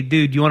said, "Hey,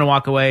 dude, you want to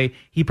walk away?"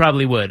 He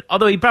probably would.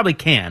 Although he probably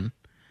can,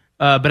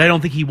 but I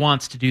don't think he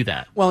wants to do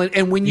that. Well,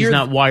 and when he's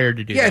not wired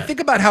to do that. Yeah, think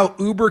about how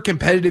uber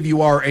competitive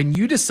you are, and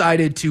you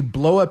decided to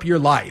blow up your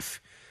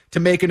life to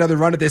make another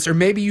run at this, or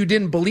maybe you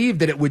didn't believe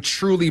that it would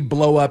truly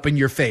blow up in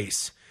your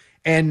face.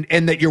 And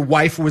that your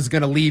wife was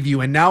going to leave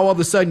you. And now all of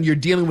a sudden you're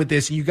dealing with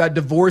this and you got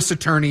divorce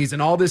attorneys and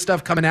all this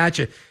stuff coming at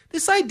you.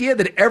 This idea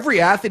that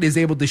every athlete is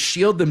able to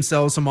shield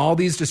themselves from all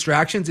these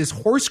distractions is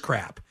horse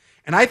crap.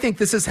 And I think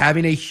this is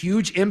having a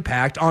huge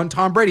impact on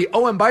Tom Brady.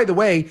 Oh, and by the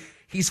way,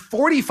 he's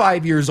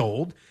 45 years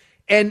old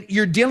and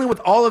you're dealing with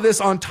all of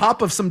this on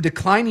top of some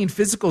declining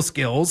physical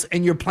skills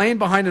and you're playing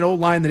behind an old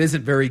line that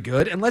isn't very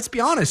good. And let's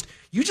be honest,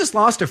 you just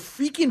lost a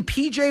freaking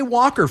PJ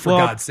Walker for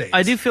God's sake.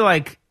 I do feel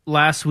like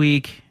last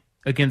week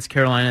against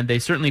Carolina, they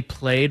certainly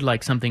played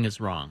like something is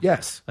wrong.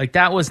 Yes. Like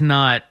that was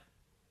not,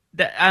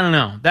 I don't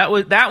know.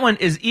 That one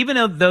is, even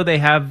though they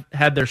have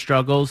had their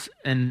struggles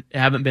and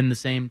haven't been the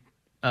same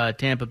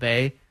Tampa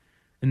Bay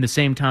and the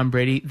same Tom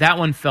Brady, that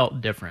one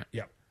felt different.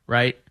 Yeah.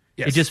 Right?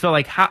 Yes. It just felt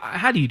like,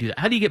 how do you do that?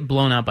 How do you get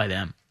blown out by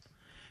them?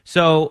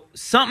 So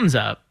something's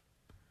up.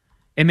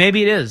 And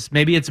maybe it is.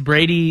 Maybe it's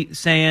Brady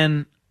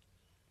saying,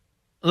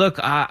 look,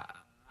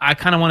 I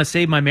kind of want to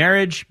save my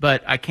marriage,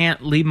 but I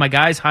can't leave my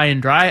guys high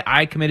and dry.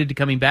 I committed to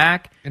coming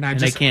back, and I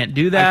can't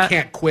do that. I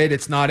can't quit.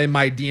 It's not in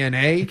my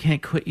DNA. I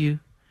can't quit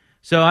you.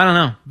 So I don't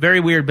know. Very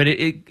weird, but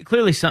it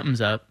clearly something's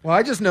up. Well,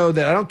 I just know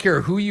that I don't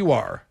care who you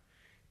are.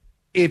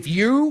 If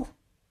you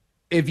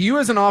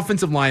as an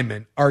offensive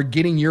lineman are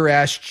getting your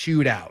ass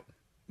chewed out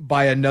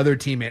by another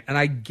teammate, and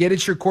I get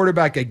it's your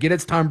quarterback, I get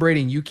it's Tom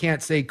Brady, and you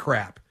can't say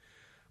crap,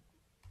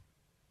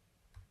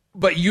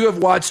 but you have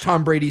watched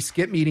Tom Brady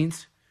skip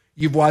meetings.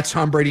 You've watched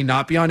Tom Brady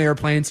not be on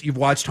airplanes. You've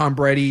watched Tom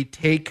Brady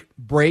take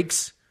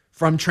breaks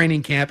from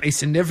training camp, a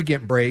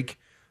significant break.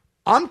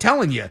 I'm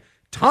telling you,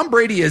 Tom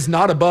Brady is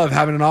not above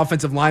having an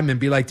offensive lineman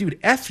be like, dude,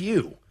 F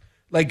you.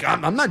 Like,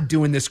 I'm not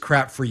doing this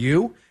crap for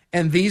you.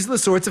 And these are the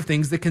sorts of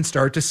things that can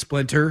start to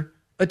splinter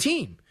a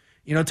team.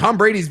 You know, Tom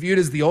Brady's viewed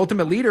as the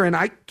ultimate leader, and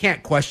I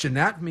can't question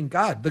that. I mean,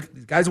 God, look,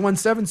 the guy's won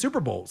 7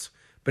 Super Bowls.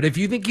 But if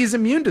you think he's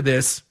immune to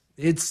this,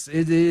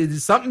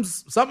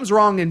 something's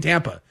wrong in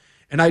Tampa.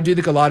 And I do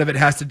think a lot of it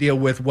has to deal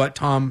with what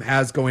Tom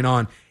has going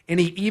on. And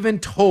he even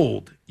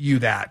told you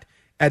that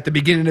at the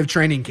beginning of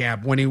training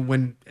camp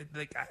when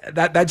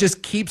that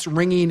just keeps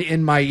ringing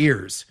in my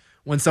ears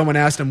when someone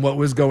asked him what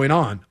was going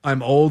on.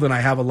 I'm old and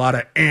I have a lot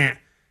of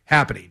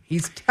happening.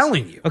 He's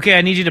telling you. Okay,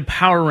 I need you to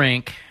power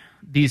rank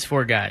these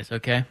 4 guys,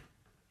 okay?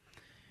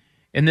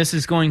 And this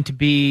is going to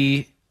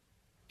be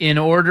in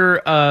order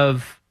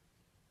of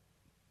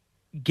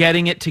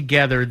getting it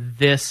together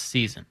this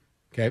season.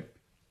 Okay.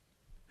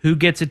 Who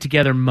gets it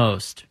together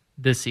most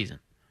this season?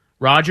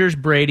 Rodgers,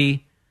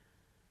 Brady,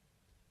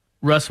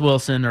 Russ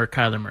Wilson, or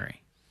Kyler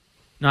Murray?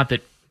 Not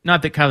that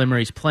Kyler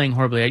Murray's playing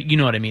horribly. You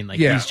know what I mean? Like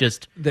he's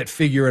just that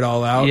figure it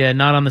all out. Yeah,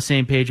 not on the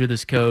same page with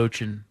his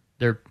coach, and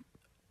they're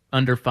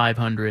under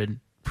 500.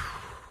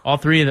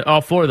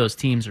 All 4 of those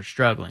teams are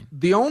struggling. I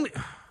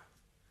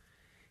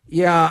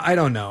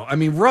don't know. I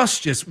mean,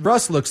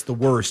 Russ looks the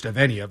worst of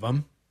any of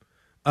them.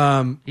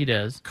 He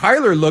does.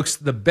 Kyler looks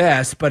the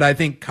best, but I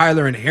think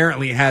Kyler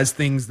inherently has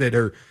things that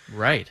are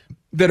right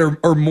that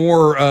are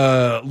more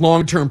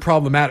long-term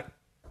problematic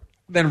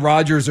than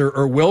Rodgers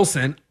or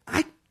Wilson.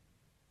 I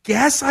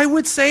guess I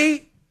would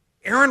say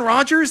Aaron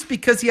Rodgers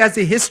because he has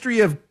a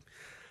history of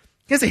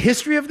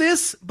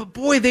this. But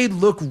boy, they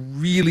look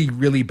really,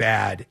 really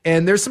bad.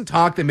 And there's some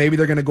talk that maybe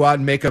they're going to go out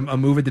and make a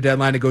move at the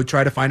deadline to go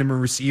try to find him a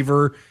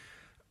receiver.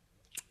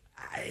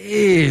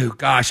 Ew,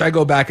 gosh, I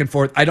go back and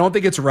forth. I don't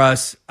think it's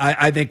Russ.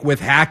 I think with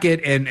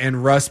Hackett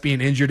and Russ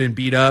being injured and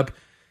beat up,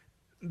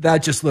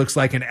 that just looks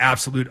like an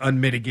absolute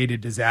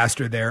unmitigated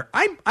disaster there.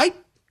 I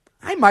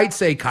might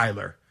say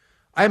Kyler.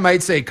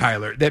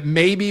 That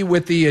maybe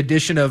with the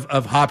addition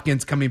of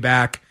Hopkins coming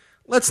back,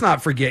 let's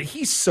not forget,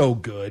 he's so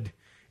good.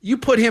 You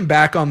put him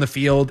back on the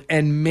field,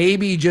 and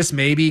maybe, just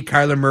maybe,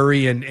 Kyler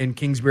Murray and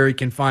Kingsbury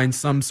can find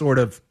some sort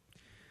of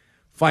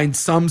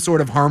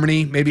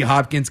harmony. Maybe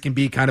Hopkins can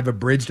be kind of a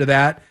bridge to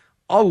that.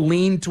 I'll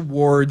lean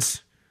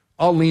towards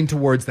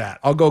that.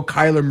 I'll go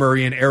Kyler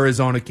Murray and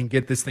Arizona can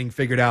get this thing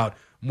figured out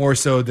more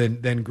so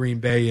than Green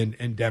Bay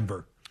and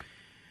Denver.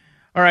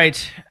 All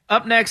right.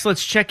 Up next,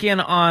 let's check in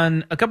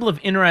on a couple of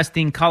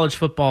interesting college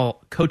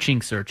football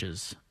coaching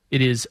searches.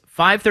 It is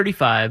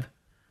 5:35,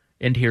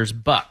 and here's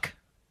Buck.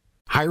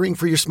 Hiring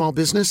for your small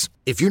business?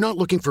 If you're not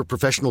looking for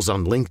professionals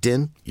on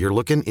LinkedIn, you're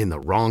looking in the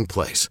wrong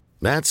place.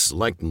 That's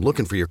like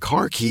looking for your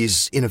car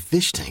keys in a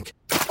fish tank.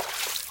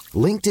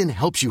 LinkedIn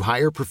helps you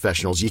hire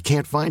professionals you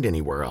can't find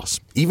anywhere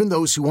else, even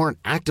those who aren't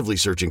actively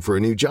searching for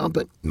a new job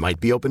but might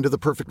be open to the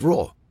perfect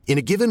role. In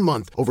a given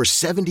month, over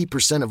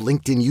 70% of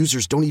LinkedIn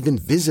users don't even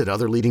visit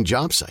other leading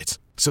job sites.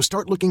 So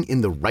start looking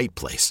in the right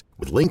place.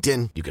 With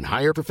LinkedIn, you can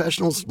hire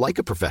professionals like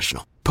a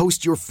professional.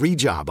 Post your free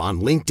job on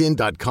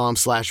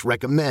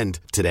linkedin.com/recommend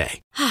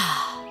today.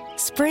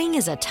 Spring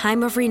is a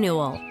time of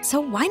renewal, so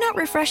why not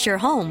refresh your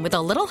home with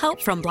a little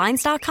help from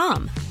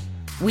Blinds.com?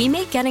 we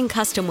make getting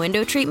custom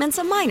window treatments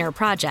a minor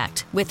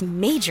project with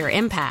major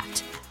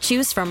impact.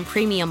 Choose from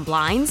premium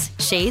blinds,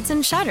 shades,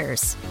 and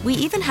shutters. We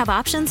even have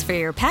options for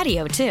your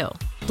patio, too.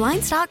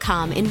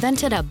 Blinds.com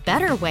invented a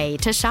better way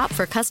to shop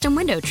for custom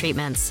window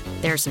treatments.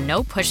 There's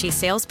no pushy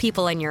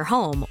salespeople in your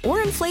home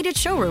or inflated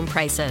showroom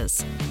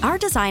prices. Our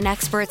design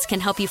experts can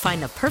help you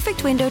find the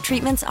perfect window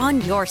treatments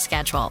on your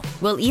schedule.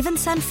 We'll even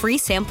send free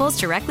samples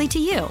directly to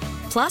you.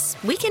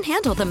 Plus, we can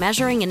handle the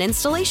measuring and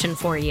installation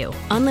for you.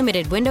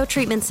 Unlimited window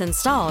treatments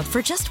installed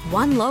for just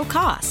one low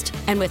cost.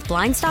 And with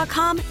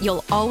Blinds.com,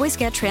 you'll always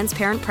get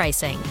transparent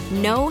pricing.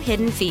 No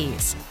hidden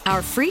fees.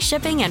 Our free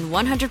shipping and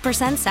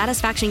 100%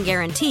 satisfaction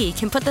guarantee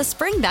can put the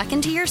spring back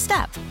into your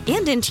step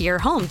and into your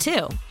home,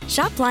 too.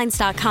 Shop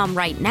Blinds.com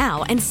right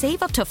now and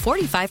save up to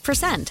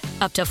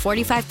 45%. Up to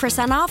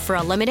 45% off for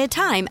a limited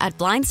time at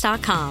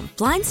Blinds.com.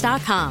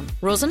 Blinds.com.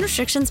 Rules and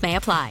restrictions may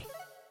apply.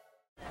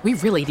 We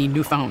really need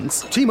new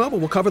phones. T-Mobile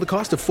will cover the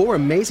cost of 4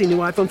 amazing new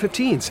iPhone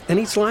 15s, and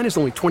each line is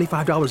only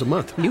 $25 a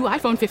month. New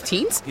iPhone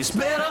 15s? It's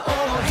better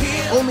over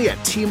here. Only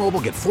at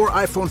T-Mobile, get 4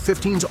 iPhone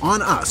 15s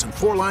on us and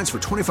 4 lines for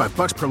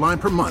 $25 per line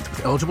per month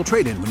with eligible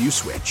trade-in when you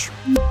switch.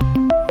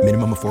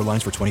 Minimum of 4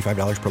 lines for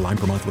 $25 per line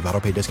per month with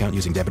autopay discount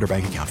using debit or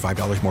bank account.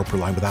 $5 more per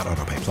line without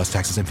autopay, plus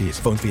taxes and fees.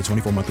 Phone fee at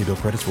 24 monthly bill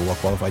credits for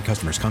well-qualified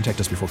customers. Contact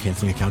us before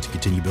canceling account to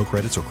continue bill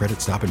credits or credit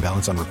stop and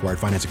balance on required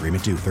finance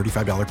agreement due.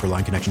 $35 per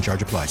line connection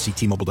charge applies. See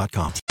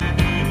T-Mobile.com.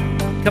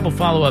 Couple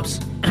follow-ups.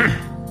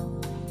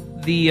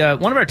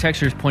 One of our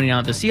texters pointing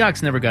out the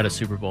Seahawks never got a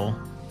Super Bowl.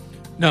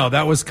 No,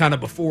 that was kind of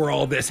before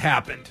all this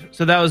happened.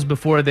 So that was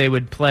before they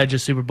would pledge a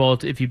Super Bowl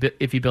if you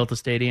built a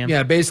stadium?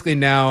 Yeah, basically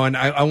now, and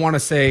I want to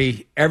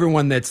say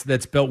everyone that's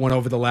built one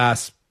over the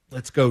last,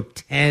 let's go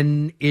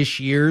 10-ish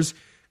years,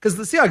 because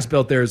the Seahawks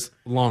built theirs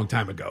a long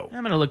time ago.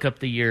 I'm going to look up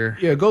the year.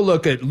 Yeah, go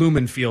look at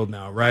Lumen Field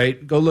now,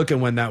 right? Go look at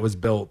when that was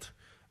built.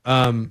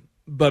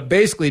 But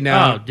basically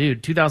now... Oh,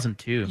 dude,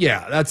 2002.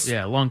 Yeah, that's...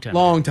 Yeah, a long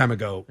time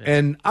ago. Yeah.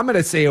 And I'm going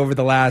to say over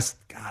the last,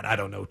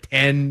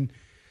 10,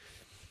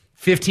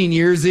 15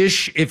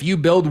 years-ish, if you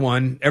build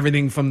one,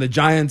 everything from the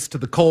Giants to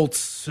the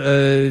Colts,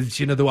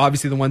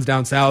 obviously the ones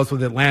down south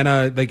with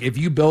Atlanta, like if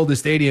you build a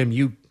stadium,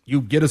 you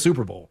get a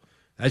Super Bowl.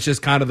 That's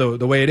just kind of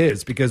the way it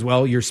is because,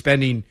 well, you're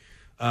spending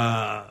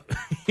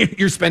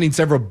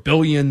several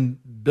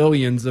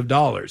billions of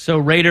dollars. So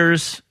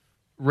Raiders,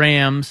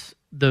 Rams,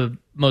 the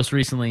most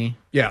recently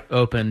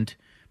opened.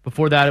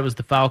 Before that, it was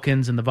the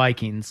Falcons and the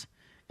Vikings.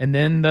 And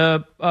then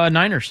the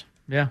Niners.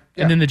 Yeah.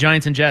 And then the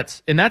Giants and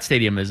Jets. And that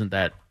stadium isn't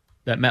that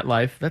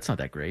MetLife. That's not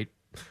that great.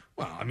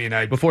 Well, I mean,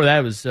 before that,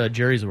 it was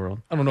Jerry's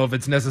World. I don't know if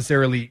it's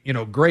necessarily,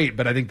 great,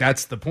 but I think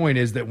that's the point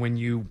is that when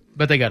you...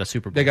 But they got a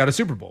Super Bowl. They got a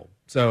Super Bowl.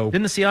 So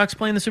didn't the Seahawks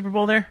play in the Super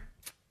Bowl there?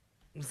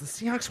 Was the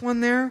Seahawks one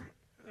there?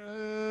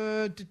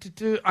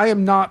 I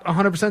am not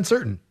 100%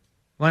 certain.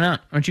 Why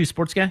not? Aren't you a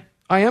sports guy?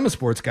 I am a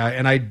sports guy,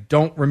 and I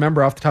don't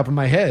remember off the top of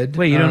my head.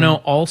 Wait, you don't know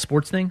all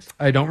sports things?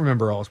 I don't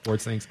remember all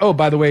sports things. Oh,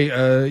 by the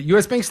way,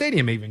 U.S. Bank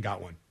Stadium even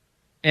got one.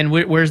 And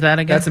where's that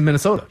again? That's in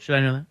Minnesota. Should I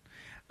know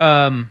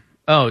that?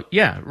 Oh,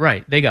 yeah,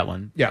 right. They got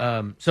one.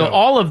 Yeah. So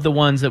all of the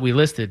ones that we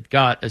listed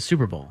got a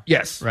Super Bowl.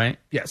 Yes. Right?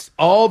 Yes.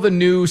 All the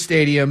new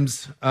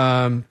stadiums.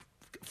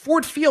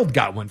 Ford Field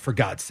got one, for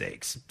God's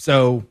sakes.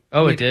 So.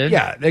 Oh, it did?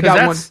 Yeah, they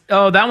got one.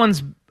 Oh, that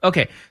one's...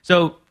 Okay,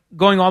 so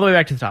going all the way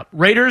back to the top.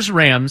 Raiders,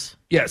 Rams.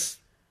 Yes.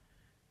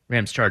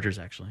 Rams, Chargers,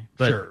 actually.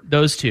 But sure.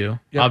 Those two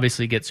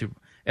obviously get Super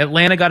Bowl.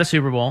 Atlanta got a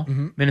Super Bowl.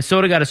 Mm-hmm.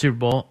 Minnesota got a Super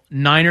Bowl.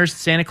 Niners,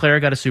 Santa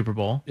Clara got a Super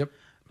Bowl.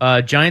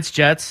 Yep. Giants,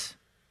 Jets,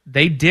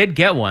 they did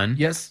get one.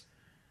 Yes.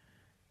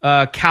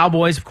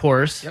 Cowboys, of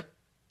course. Yep.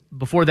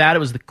 Before that, it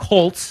was the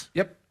Colts.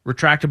 Yep.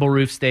 Retractable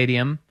roof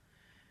stadium.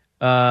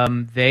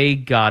 They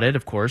got it,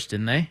 of course,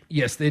 didn't they?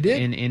 Yes, they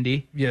did. In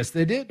Indy. Yes,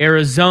 they did.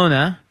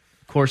 Arizona,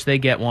 of course, they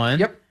get one.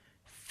 Yep.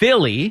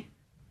 Philly.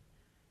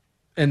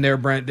 And their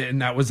brand,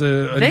 and that was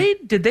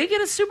did they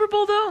get a Super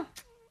Bowl though?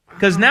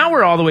 Because now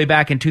we're all the way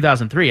back in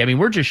 2003. I mean,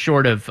 we're just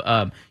short of.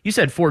 You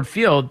said Ford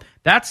Field.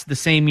 That's the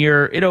same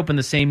year. It opened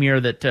the same year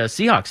that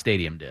Seahawks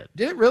Stadium did.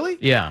 Did it really?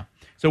 Yeah.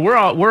 So we're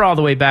all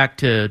the way back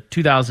to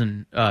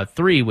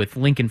 2003 with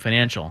Lincoln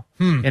Financial,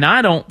 and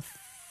I don't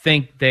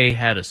think they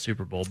had a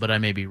Super Bowl, but I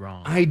may be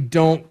wrong. I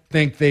don't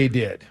think they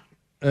did.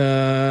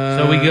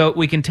 So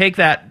we can take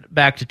that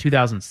back to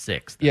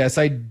 2006. Then. Yes,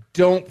 I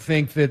don't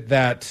think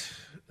that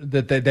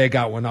they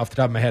got one off the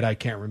top of my head. I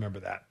can't remember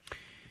that.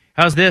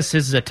 How's this?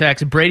 This is a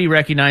text. Brady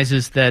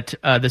recognizes that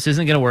this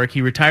isn't going to work.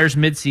 He retires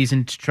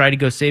midseason to try to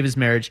go save his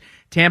marriage.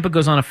 Tampa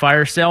goes on a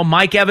fire sale.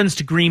 Mike Evans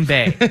to Green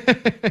Bay.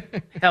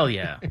 Hell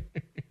yeah.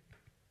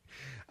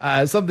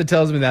 Something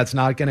tells me that's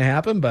not going to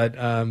happen, but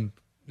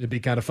it'd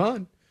be kind of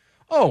fun.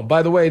 Oh,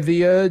 by the way,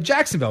 the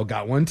Jacksonville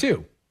got one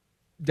too.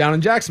 Down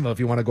in Jacksonville, if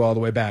you want to go all the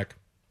way back.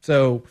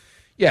 So,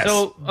 yes.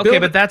 So, okay,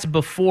 but that's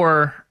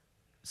before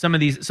some of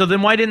these. So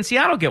then why didn't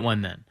Seattle get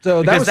one then?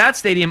 So because that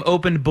stadium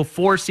opened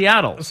before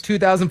Seattle. It was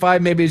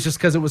 2005. Maybe it's just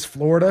because it was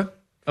Florida.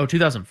 Oh,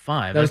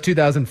 2005. That was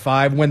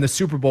 2005 when the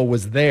Super Bowl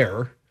was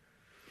there.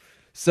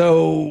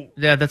 So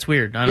yeah, that's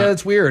weird.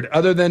 That's weird.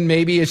 Other than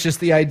maybe it's just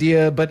the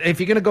idea. But if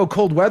you're going to go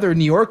cold weather,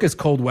 New York is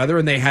cold weather,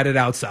 and they had it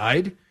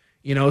outside.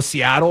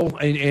 Seattle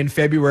in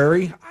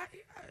February.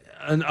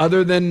 And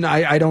other than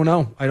I don't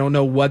know. I don't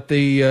know what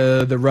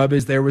the rub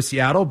is there with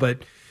Seattle,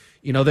 but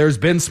there's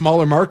been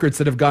smaller markets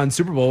that have gotten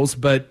Super Bowls,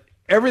 but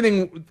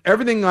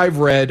everything I've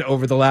read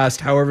over the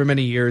last however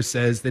many years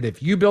says that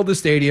if you build a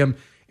stadium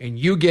and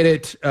you get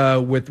it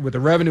with the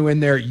revenue in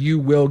there, you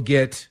will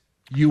get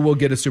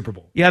a Super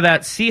Bowl. Yeah,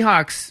 that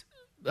Seahawks,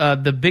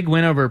 the big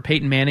win over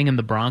Peyton Manning and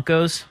the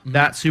Broncos,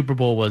 that Super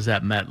Bowl was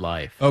at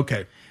MetLife.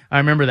 Okay. I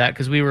remember that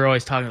because we were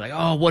always talking like,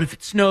 oh, what if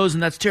it snows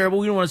and that's terrible?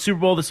 We don't want a Super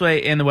Bowl this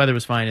way. And the weather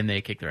was fine and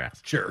they kicked their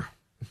ass. Sure.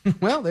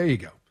 Well, there you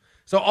go.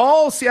 So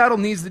all Seattle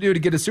needs to do to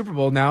get a Super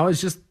Bowl now is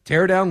just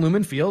tear down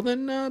Lumen Field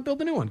and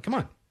build a new one. Come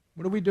on.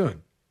 What are we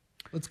doing?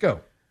 Let's go.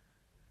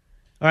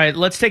 All right,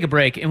 let's take a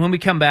break. And when we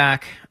come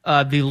back,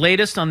 the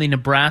latest on the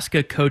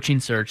Nebraska coaching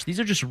search. These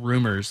are just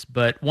rumors,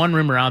 but one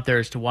rumor out there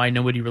as to why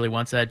nobody really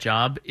wants that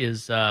job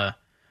is, if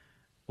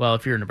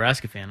you're a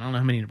Nebraska fan, I don't know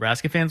how many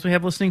Nebraska fans we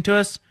have listening to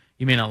us.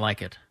 You may not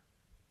like it,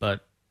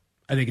 but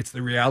I think it's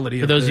the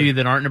reality. For those of you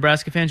that aren't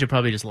Nebraska fans, you'll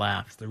probably just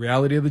laugh. It's the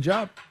reality of the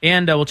job.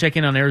 And we'll check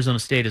in on Arizona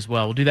State as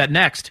well. We'll do that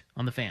next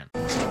on The Fan.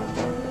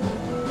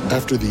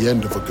 After the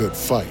end of a good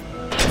fight,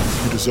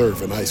 you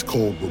deserve an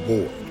ice-cold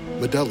reward.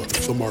 Modelo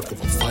is the mark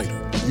of a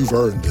fighter. You've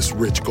earned this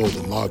rich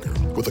golden lager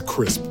with a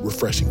crisp,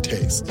 refreshing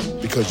taste.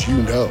 Because you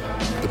know,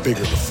 the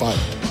bigger the fight,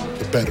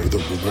 the better the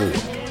reward.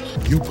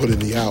 You put in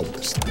the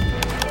hours,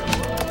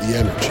 the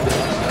energy,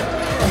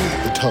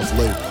 the tough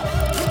labor.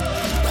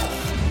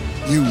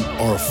 You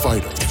are a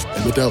fighter,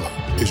 and Modelo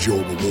is your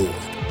reward.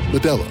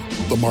 Modelo,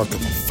 the mark of a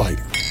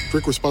fighter.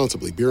 Drink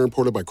responsibly. Beer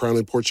imported by Crown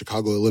Imports,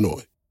 Chicago,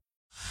 Illinois.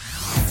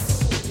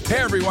 Hey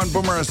everyone,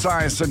 Boomer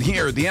Esiason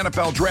here. The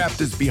NFL Draft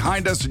is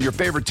behind us and your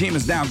favorite team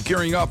is now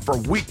gearing up for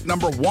week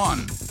number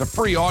 1. The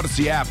free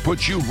Odyssey app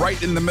puts you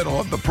right in the middle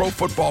of the pro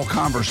football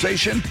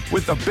conversation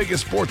with the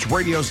biggest sports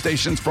radio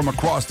stations from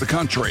across the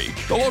country.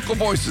 The local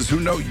voices who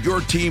know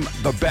your team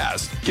the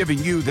best, giving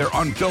you their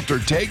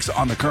unfiltered takes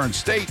on the current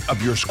state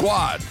of your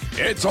squad.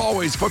 It's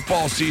always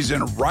football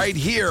season right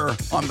here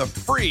on the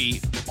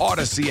free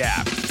Odyssey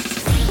app.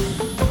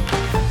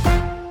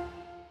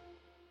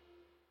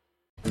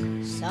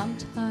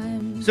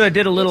 So I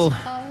did a little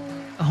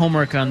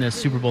homework on this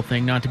Super Bowl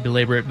thing, not to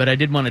belabor it, but I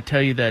did want to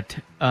tell you that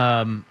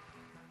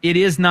it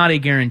is not a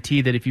guarantee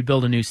that if you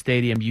build a new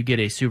stadium, you get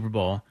a Super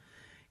Bowl.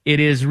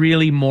 It is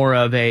really more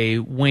of a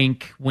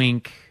wink,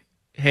 wink,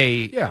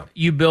 hey,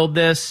 you build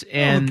this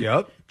and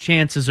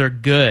chances are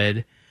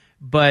good.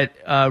 But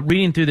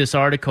reading through this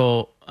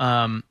article,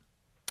 it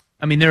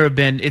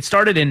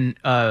started in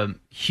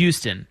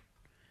Houston,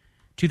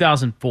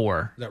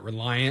 2004. Is that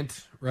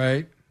Reliant,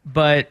 right?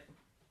 But...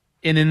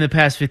 And in the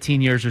past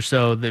 15 years or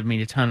so,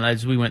 a ton,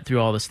 as we went through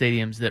all the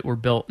stadiums that were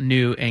built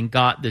new and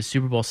got the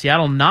Super Bowl.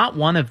 Seattle, not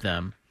one of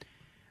them.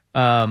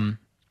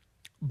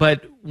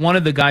 But one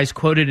of the guys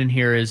quoted in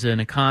here is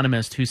an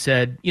economist who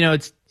said,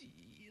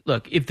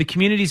 look, if the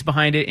community's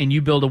behind it and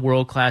you build a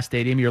world-class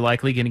stadium, you're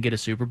likely going to get a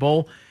Super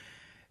Bowl.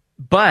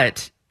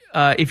 But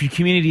if your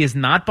community is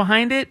not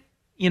behind it,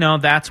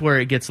 that's where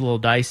it gets a little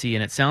dicey.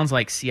 And it sounds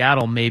like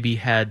Seattle maybe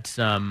had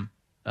some,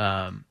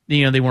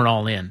 they weren't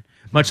all in.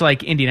 Much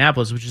like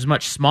Indianapolis, which is a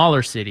much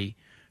smaller city,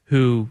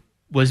 who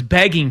was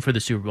begging for the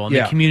Super Bowl. And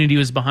the community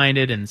was behind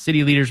it, and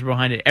city leaders were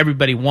behind it.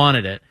 Everybody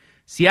wanted it.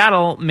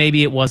 Seattle,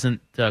 maybe it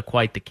wasn't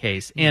quite the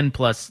case. And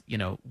plus,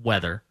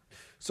 weather.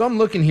 So I'm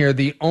looking here.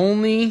 The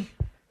only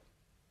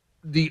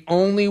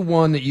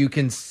one that you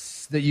can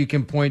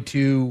point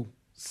to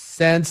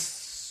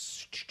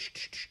since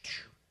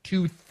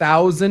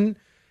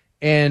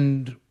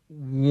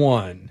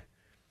 2001.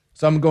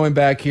 So I'm going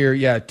back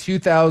here.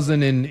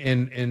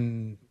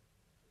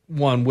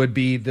 2001 would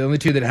be the only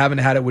two that haven't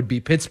had it would be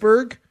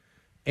Pittsburgh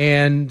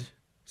and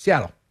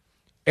Seattle.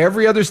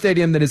 Every other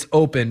stadium that has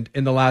opened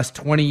in the last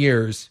 20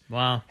 years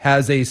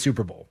has a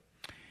Super Bowl.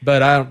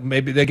 But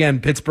maybe again,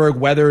 Pittsburgh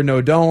weather,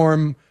 no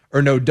dome,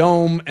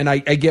 and I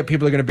get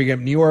people are going to bring up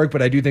New York,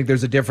 but I do think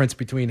there's a difference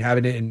between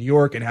having it in New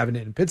York and having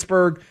it in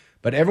Pittsburgh.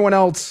 But everyone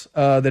else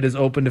that has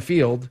opened a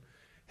field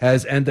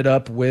has ended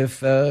up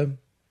with a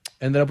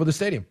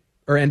stadium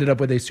or ended up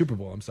with a Super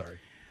Bowl. I'm sorry.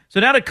 So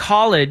now to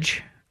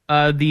college.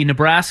 The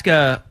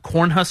Nebraska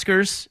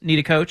Cornhuskers need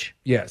a coach.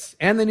 Yes,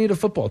 and they need a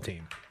football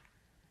team.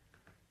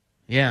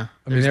 Yeah,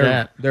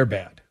 they're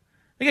bad.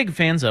 They got good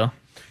fans, though.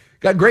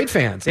 Got great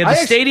fans. They have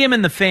the stadium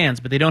and the fans,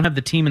 but they don't have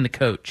the team and the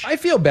coach. I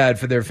feel bad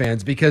for their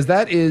fans because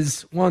that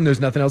is, one, there's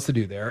nothing else to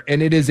do there,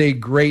 and it is a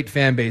great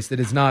fan base that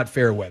is not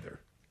fair weather.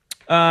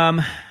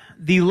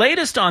 The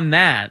latest on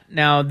that,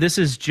 now this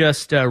is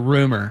just a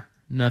rumor,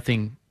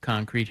 nothing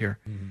concrete here,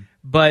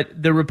 but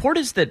the report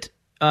is that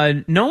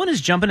no one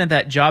is jumping at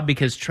that job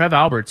because Trev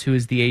Alberts, who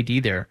is the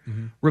AD there,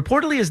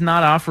 reportedly is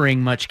not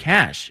offering much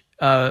cash.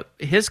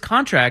 His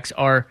contracts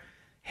are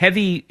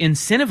heavy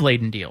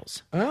incentive-laden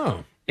deals.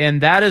 Oh. And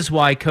that is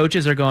why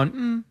coaches are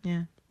going,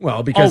 yeah.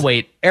 Well, because I'll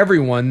wait.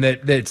 Everyone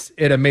that's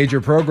at a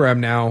major program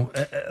now,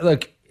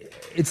 look,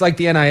 it's like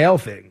the NIL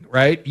thing,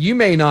 right? You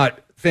may not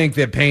think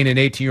that paying an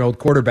 18-year-old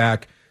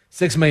quarterback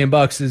 $6 million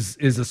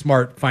is a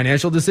smart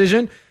financial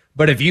decision,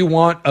 but if you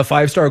want a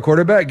 5-star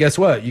quarterback, guess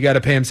what? You got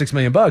to pay him $6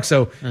 million.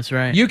 So that's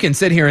right. You can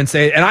sit here and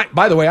say, and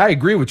by the way, I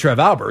agree with Trev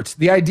Alberts.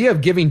 The idea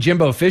of giving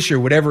Jimbo Fisher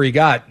whatever he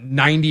got,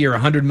 $90 or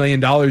 $100 million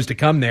to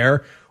come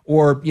there,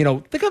 or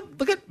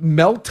look at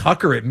Mel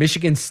Tucker at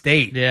Michigan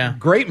State. Yeah,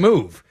 great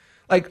move.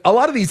 Like a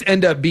lot of these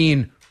end up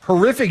being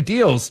horrific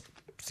deals.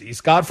 See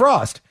Scott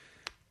Frost.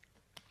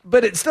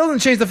 But it still doesn't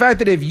change the fact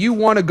that if you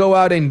want to go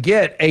out and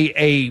get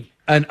an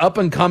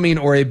up-and-coming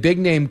or a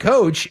big-name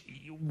coach,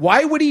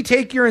 why would he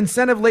take your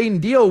incentive-laden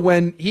deal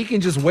when he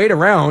can just wait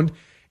around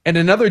and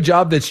another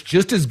job that's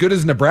just as good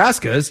as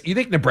Nebraska's? You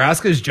think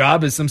Nebraska's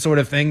job is some sort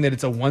of thing that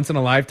it's a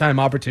once-in-a-lifetime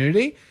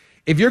opportunity?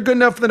 If you're good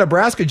enough for the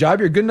Nebraska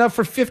job, you're good enough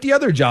for 50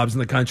 other jobs in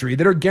the country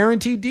that are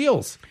guaranteed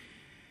deals.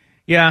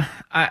 Yeah,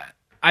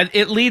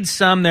 it leads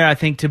some there, I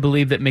think, to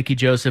believe that Mickey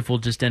Joseph will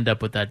just end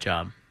up with that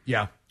job.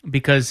 Yeah.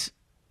 Because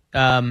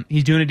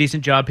he's doing a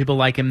decent job. People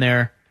like him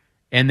there.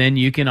 And then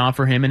you can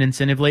offer him an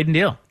incentive-laden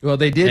deal. Well,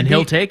 they did, and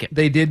he'll take it.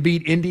 They did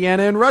beat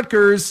Indiana and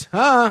Rutgers,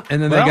 And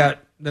then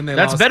they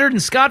that's lost. better than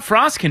Scott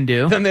Frost can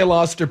do. Then they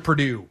lost to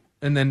Purdue,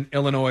 and then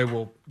Illinois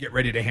will get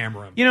ready to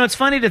hammer them. You know, it's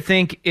funny to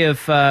think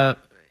if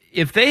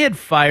they had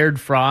fired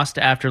Frost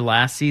after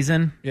last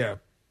season,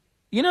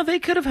 they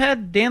could have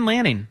had Dan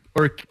Lanning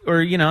or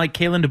like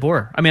Kalen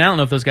DeBoer. I mean, I don't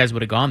know if those guys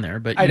would have gone there,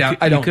 but I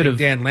don't think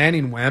Dan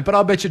Lanning went, but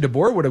I'll bet you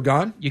DeBoer would have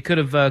gone. You could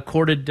have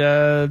courted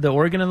the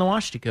Oregon and the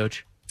Washington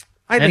coach.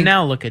 And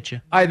now look at you.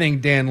 I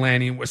think Dan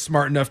Lanning was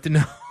smart enough to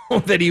know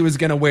that he was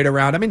going to wait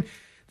around. I mean,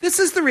 this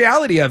is the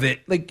reality of it.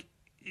 Like,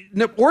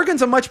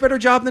 Oregon's a much better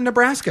job than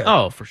Nebraska.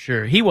 Oh, for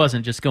sure. He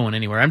wasn't just going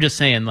anywhere. I'm just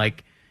saying,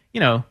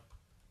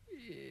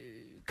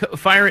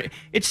 fire.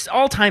 It's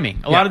all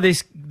timing. A lot of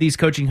these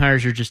coaching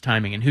hires are just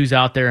timing and who's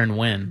out there and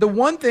when. The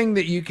one thing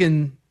that you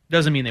can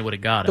doesn't mean they would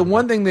have got him. The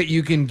one thing that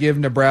you can give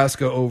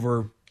Nebraska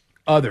over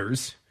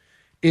others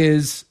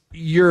is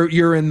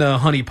you're in the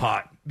honey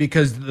pot.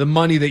 Because the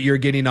money that you're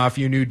getting off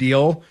your new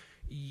deal,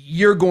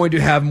 you're going to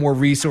have more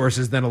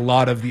resources than a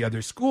lot of the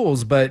other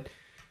schools. But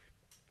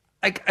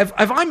like if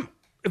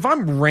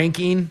I'm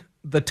ranking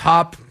the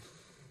top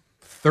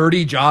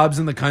 30 jobs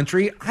in the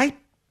country,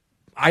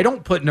 I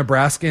don't put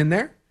Nebraska in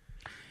there.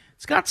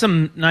 It's got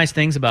some nice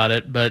things about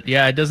it, but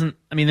yeah, it doesn't.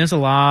 I mean, there's a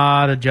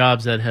lot of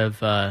jobs that have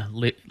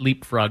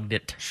leapfrogged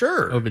it.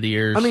 Sure, over the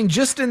years. I mean,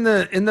 just in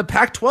the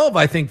Pac-12,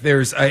 I think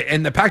there's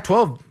and the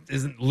Pac-12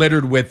 isn't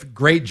littered with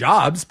great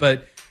jobs,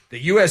 but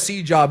the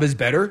USC job is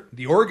better.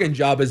 The Oregon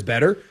job is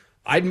better.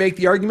 I'd make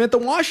the argument the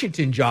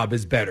Washington job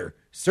is better.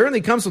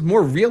 Certainly comes with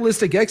more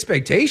realistic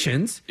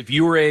expectations. If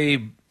you were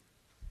a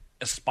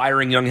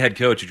aspiring young head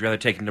coach, would you rather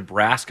take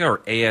Nebraska or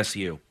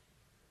ASU?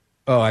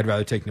 Oh, I'd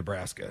rather take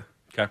Nebraska.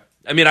 Okay.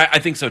 I mean, I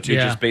think so too.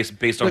 Yeah. Just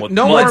based on what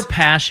more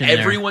passion.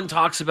 Everyone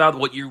talks about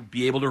what you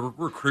be able to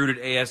recruit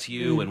at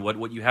ASU and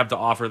what you have to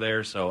offer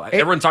there. So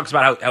everyone talks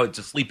about how it's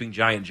a sleeping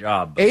giant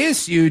job.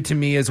 ASU to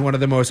me is one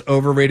of the most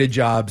overrated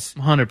jobs.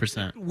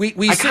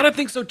 100%. I kind of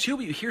think so too.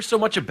 But you hear so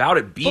much about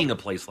it being a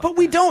place like. But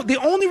we don't. The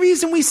only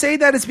reason we say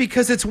that is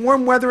because it's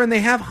warm weather and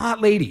they have hot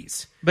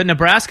ladies. But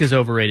Nebraska's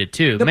overrated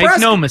too. Make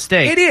no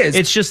mistake. It is.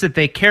 It's just that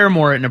they care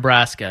more at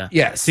Nebraska.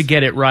 Yes. To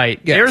get it right.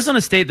 Yes.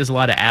 Arizona State, there's a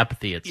lot of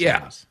apathy. It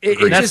seems.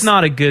 That's just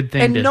not a good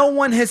thing. And no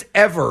one has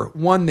ever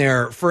won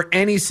there for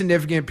any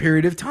significant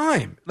period of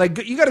time. Like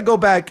you got to go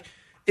back.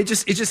 It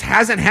just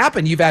hasn't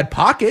happened. You've had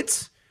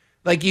pockets.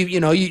 Like you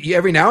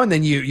every now and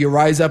then you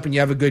rise up and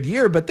you have a good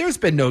year, but there's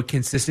been no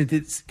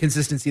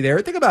consistency there.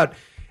 Think about.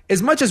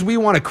 As much as we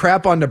want to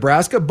crap on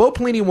Nebraska, Bo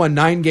Pelini won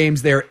 9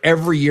 games there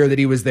every year that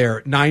he was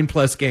there,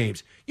 9+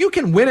 games. You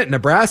can win at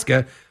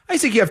Nebraska. I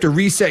think you have to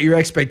reset your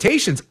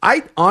expectations.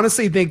 I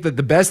honestly think that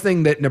the best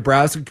thing that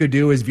Nebraska could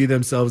do is view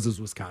themselves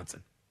as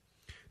Wisconsin.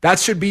 That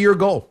should be your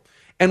goal.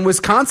 And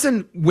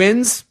Wisconsin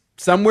wins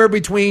somewhere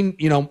between,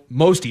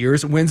 most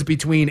years, wins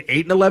between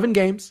 8 and 11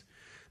 games.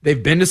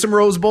 They've been to some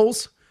Rose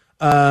Bowls.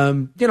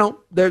 They're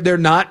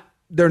not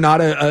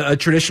a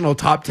traditional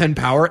top 10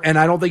 power, and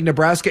I don't think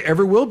Nebraska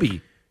ever will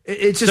be.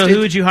 So who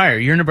would you hire?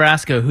 You're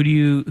Nebraska. Who do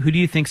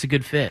you think's a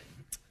good fit?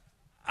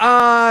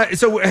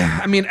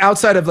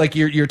 Outside of like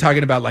you're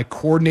talking about like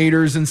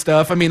coordinators and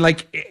stuff.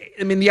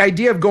 The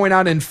idea of going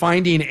out and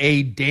finding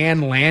a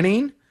Dan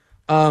Lanning.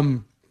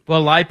 Well,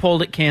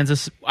 Leipold at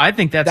Kansas. I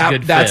think that's a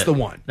good fit. That's the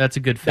one. That's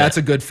a good fit. That's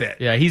a good fit.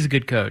 Yeah, he's a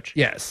good coach.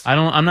 Yes.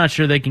 I'm not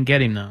sure they can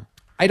get him though.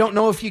 I don't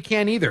know if you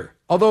can either.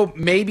 Although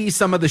maybe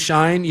some of the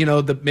shine,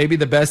 maybe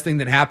the best thing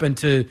that happened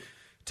to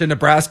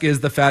Nebraska is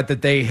the fact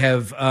that they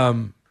have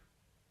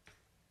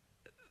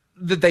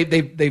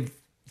they've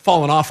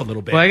fallen off a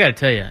little bit. Well, I got to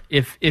tell you,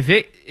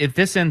 if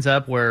this ends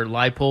up where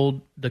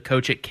Leipold, the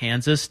coach at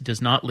Kansas,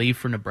 does not leave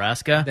for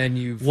Nebraska,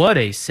 then what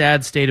a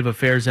sad state of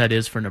affairs that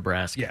is for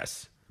Nebraska.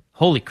 Yes.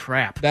 Holy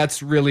crap.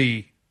 That's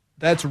really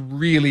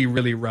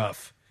really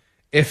rough.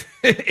 If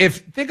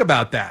think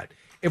about that.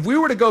 If we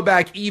were to go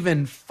back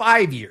even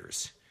 5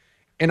 years,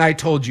 and I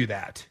told you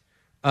that,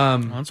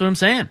 that's what I'm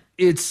saying.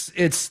 It's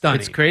stunning.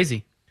 It's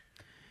crazy.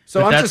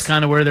 So that's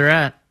kind of where they're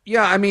at.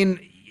 Yeah, I mean,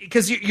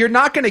 because you're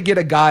not going to get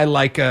a guy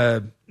like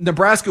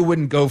Nebraska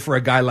wouldn't go for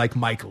a guy like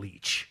Mike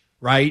Leach,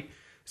 right?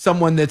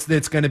 Someone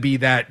that's going to be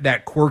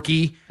that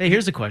quirky. Hey,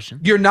 here's a question.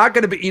 You're not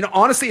going to be,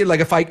 honestly,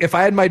 like if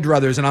I had my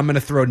druthers and I'm going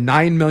to throw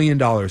 $9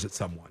 million at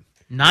someone.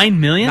 $9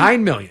 million?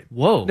 $9 million.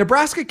 Whoa.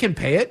 Nebraska can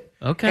pay it.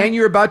 Okay. And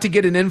you're about to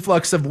get an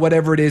influx of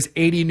whatever it is,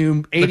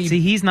 80. But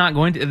see, he's not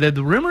going to.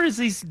 The rumor is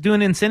he's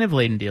doing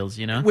incentive-laden deals,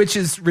 which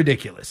is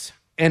ridiculous.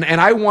 And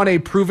I want a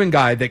proven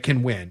guy that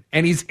can win.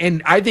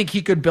 And I think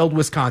he could build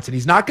Wisconsin.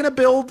 He's not going to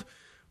build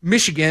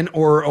Michigan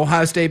or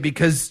Ohio State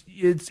because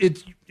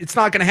it's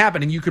not going to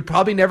happen. And you could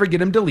probably never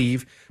get him to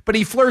leave. But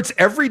he flirts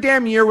every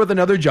damn year with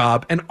another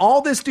job. And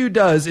all this dude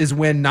does is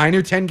win 9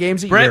 or 10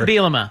 games a year. Brett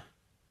Bielema.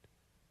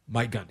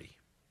 Mike Gundy.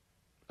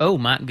 Oh,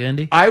 Mike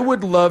Gundy. I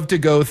would love to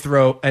go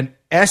throw an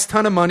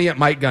ton of money at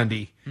Mike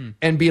Gundy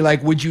and be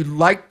like, would you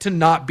like to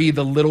not be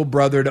the little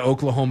brother to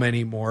Oklahoma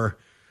anymore?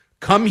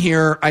 Come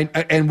here,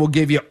 and we'll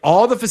give you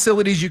all the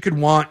facilities you could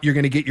want. You're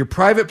going to get your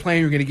private plane.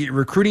 You're going to get your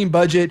recruiting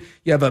budget.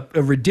 You have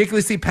a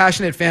ridiculously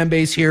passionate fan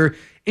base here.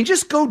 And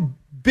just go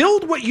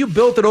build what you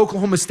built at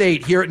Oklahoma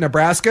State here at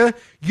Nebraska.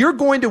 You're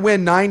going to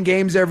win 9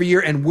 games every year,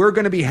 and we're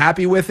going to be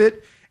happy with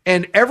it.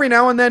 And every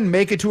now and then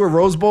make it to a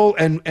Rose Bowl,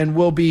 and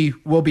we'll be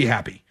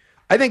happy.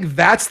 I think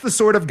that's the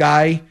sort of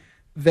guy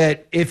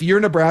that if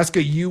you're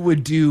Nebraska, you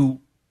would do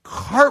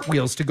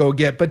cartwheels to go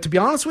get. But to be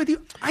honest with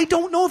you, I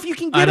don't know if you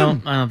can get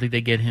him. I don't think they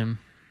get him.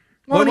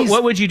 Well,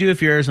 what would you do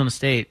if you're Arizona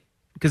State?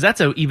 Because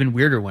that's an even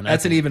weirder one.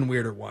 That's an even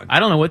weirder one. I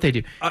don't know what they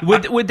do.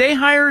 Would they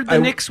hire the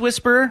Knicks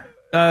whisperer,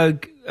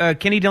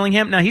 Kenny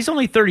Dillingham? Now, he's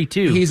only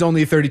 32. He's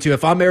only 32.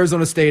 If I'm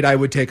Arizona State, I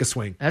would take a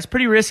swing. That's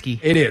pretty risky.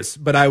 It is,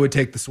 but I would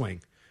take the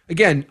swing.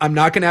 Again, I'm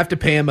not going to have to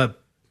pay him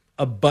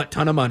a butt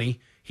ton of money.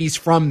 He's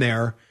from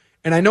there.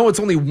 And I know it's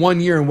only 1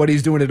 year in what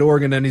he's doing at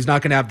Oregon, and he's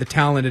not going to have the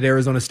talent at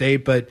Arizona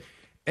State, but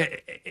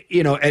that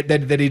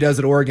he does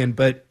at Oregon.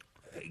 But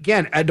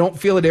again, I don't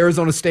feel at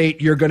Arizona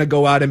State you're going to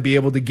go out and be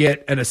able to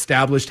get an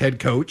established head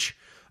coach.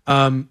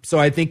 So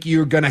I think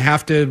you're going to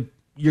have to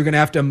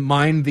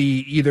mind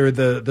either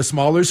the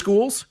smaller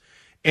schools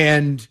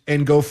and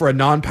go for a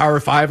non-Power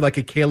 5 like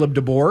a Caleb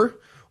DeBoer,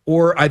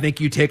 or I think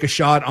you take a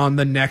shot on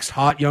the next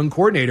hot young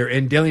coordinator.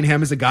 And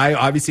Dillingham is a guy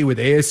obviously with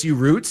ASU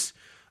roots.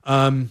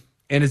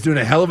 And is doing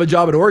a hell of a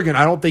job at Oregon.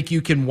 I don't think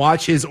you can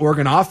watch his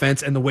Oregon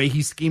offense and the way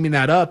he's scheming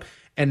that up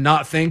and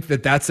not think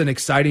that that's an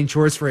exciting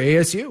choice for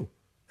ASU.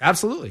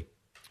 Absolutely.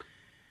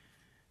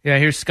 Yeah,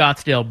 here's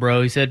Scottsdale,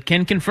 bro. He said,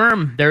 can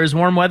confirm there is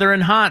warm weather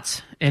in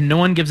Hots, and no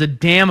one gives a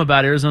damn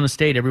about Arizona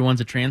State.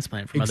 Everyone's a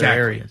transplant from other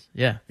areas.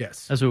 Yeah.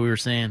 Yes. That's what we were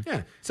saying.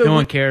 Yeah. So no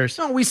one cares.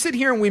 No, we sit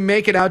here and we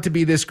make it out to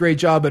be this great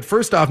job, but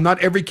first off, not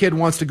every kid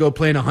wants to go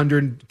play in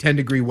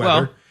 110-degree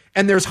weather. Well,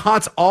 and there's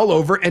Hots all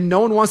over, and no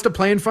one wants to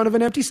play in front of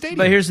an empty stadium.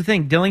 But here's the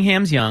thing.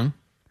 Dillingham's young.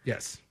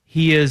 Yes.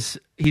 He's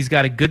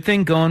got a good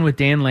thing going with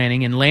Dan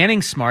Lanning, and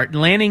Lanning's smart.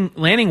 Lanning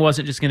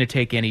wasn't just going to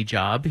take any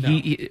job.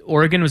 No.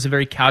 Oregon was a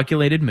very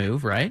calculated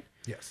move, right?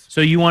 Yes. So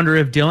you wonder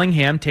if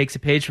Dillingham takes a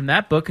page from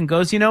that book and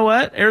goes, you know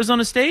what,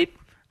 Arizona State?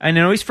 I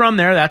know he's from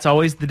there. That's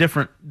always the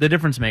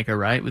difference maker,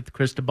 right? With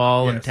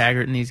Cristobal and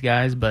Taggart and these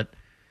guys. But,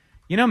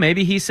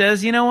 maybe he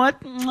says, you know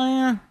what,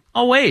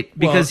 I'll wait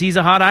because he's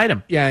a hot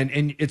item. Yeah,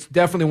 and it's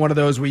definitely one of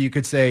those where you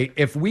could say,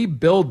 if we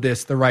build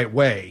this the right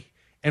way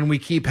and we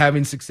keep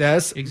having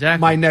success,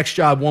 my next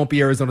job won't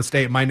be Arizona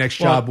State. My next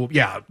job will,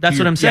 That's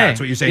what I'm saying. That's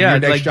what you're saying. Your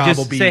next job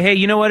will be. Say, hey,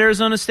 you know what,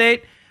 Arizona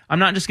State? I'm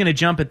not just going to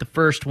jump at the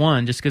first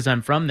one just because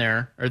I'm from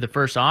there or the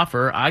first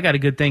offer. I got a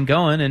good thing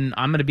going, and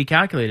I'm going to be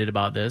calculated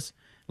about this.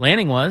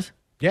 Lanning was.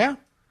 Yeah,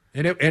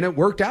 and it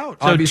worked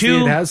out. So obviously,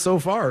 it has so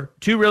far.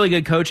 2 really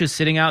good coaches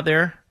sitting out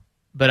there,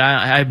 but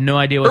I have no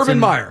idea what's Urban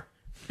Meyer.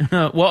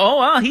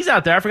 well, he's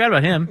out there. I forgot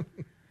about him.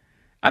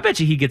 I bet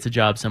you he gets a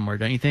job somewhere,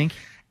 don't you think?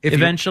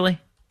 Eventually,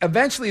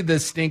 the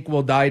stink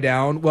will die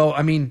down. Well,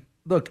 I mean,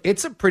 look,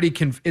 it's a pretty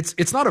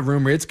it's not a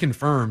rumor. It's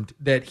confirmed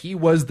that he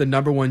was the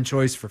number 1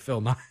 choice for Phil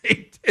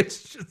Knight.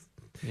 It's just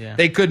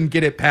they couldn't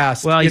get it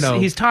past. Well,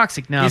 he's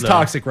toxic now. He's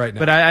toxic right now.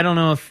 But I don't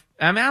know if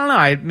I don't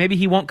know. Maybe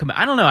he won't come.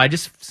 I don't know. I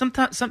just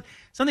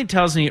something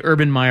tells me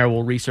Urban Meyer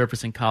will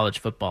resurface in college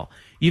football.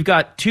 You've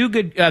got 3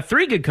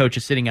 good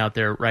coaches sitting out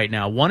there right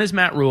now. One is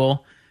Matt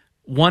Rule.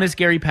 One is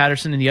Gary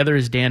Patterson, and the other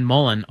is Dan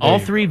Mullen. All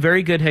 3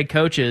 very good head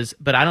coaches,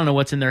 but I don't know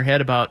what's in their head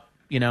about,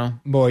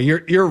 Boy,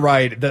 you're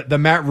right. The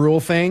Matt Rule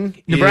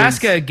thing.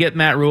 Nebraska, get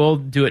Matt Rule,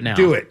 do it now.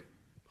 Do it.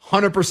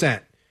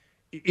 100%.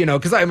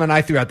 Because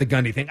I threw out the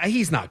Gundy thing.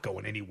 He's not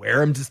going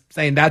anywhere. I'm just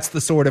saying that's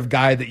the sort of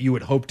guy that you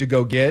would hope to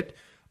go get.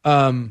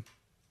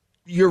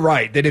 You're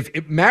right, that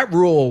if Matt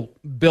Rule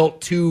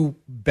built 2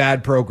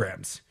 bad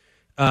programs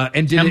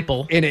and did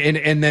Temple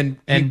and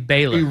then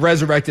Baylor. He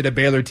resurrected a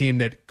Baylor team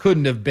that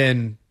couldn't have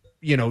been,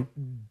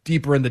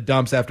 deeper in the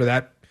dumps after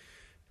that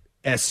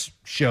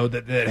show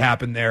that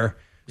happened there.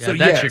 Yeah, so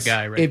that's your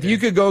guy right if there. you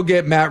could go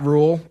get Matt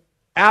Rule,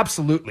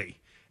 absolutely.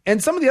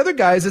 And some of the other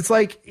guys, it's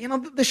like,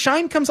 the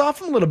shine comes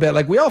off him a little bit.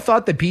 Like we all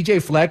thought that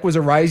PJ Fleck was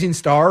a rising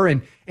star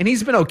and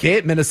he's been okay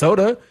at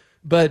Minnesota,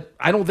 but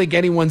I don't think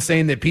anyone's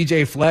saying that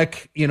PJ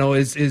Fleck,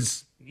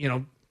 is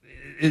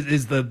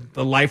is the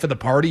life of the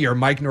party, or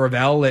Mike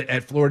Norvell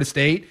at Florida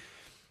State.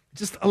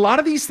 Just a lot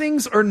of these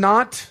things are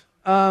not,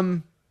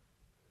 they're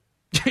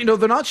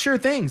not sure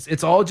things.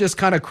 It's all just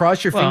kind of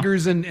cross your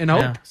fingers and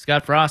hope. Yeah.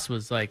 Scott Frost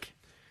was like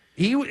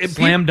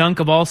slam dunk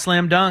of all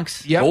slam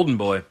dunks. Yep. Golden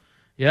boy.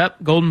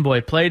 Yep, Golden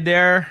Boy. Played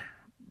there,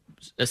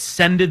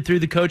 ascended through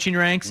the coaching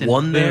ranks. And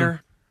won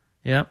there.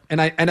 Yep. And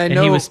I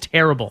know he was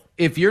terrible.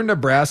 If you're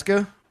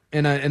Nebraska,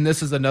 and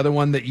this is another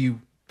one that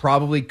you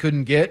probably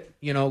couldn't get,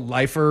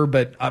 lifer,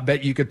 but I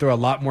bet you could throw a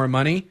lot more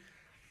money.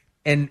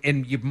 And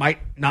you might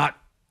not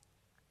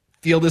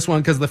feel this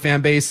one because of the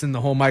fan base and the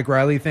whole Mike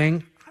Riley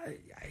thing.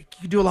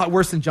 You do a lot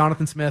worse than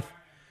Jonathan Smith.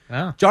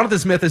 Oh. Jonathan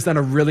Smith has done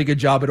a really good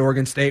job at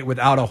Oregon State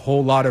without a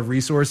whole lot of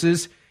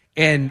resources,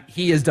 and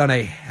he has done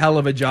a hell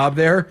of a job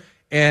there.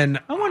 And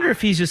I wonder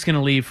if he's just going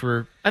to leave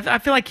for. I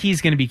feel like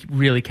he's going to be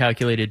really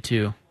calculated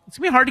too. It's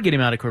going to be hard to get him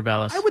out of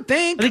Corvallis. I would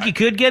think. I think you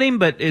could get him,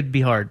 but it'd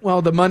be hard.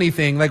 Well, the money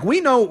thing, like we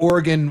know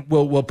Oregon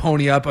will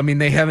pony up. I mean,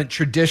 they haven't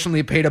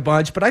traditionally paid a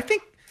bunch, but I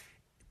think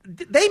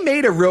they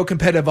made a real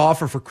competitive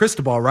offer for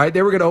Cristobal, right?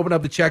 They were going to open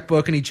up the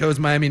checkbook, and he chose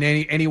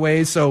Miami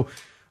anyway. So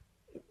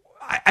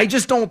I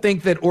just don't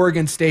think that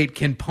Oregon State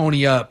can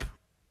pony up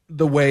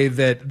the way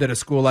that a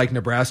school like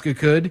Nebraska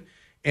could.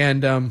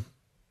 And,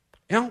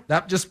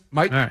 that just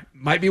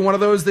might be one of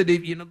those that,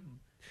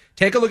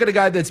 take a look at a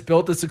guy that's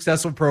built a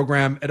successful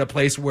program at a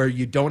place where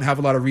you don't have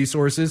a lot of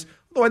resources.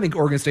 Although I think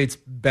Oregon State's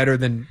better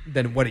than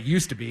what it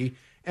used to be.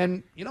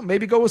 And,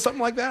 maybe go with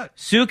something like that.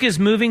 Souk is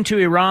moving to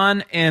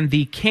Iran, and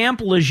the Camp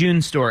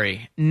Lejeune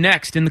story.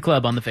 Next in the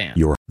Club on the Fan.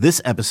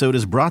 This episode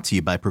is brought to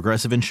you by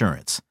Progressive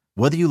Insurance.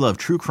 Whether you love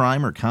true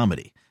crime or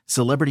comedy,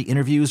 celebrity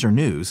interviews or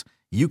news,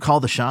 you call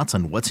the shots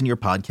on what's in your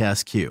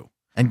podcast queue.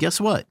 And guess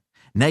what?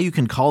 Now you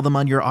can call them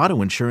on your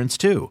auto insurance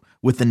too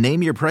with the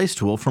Name Your Price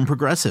tool from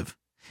Progressive.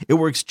 It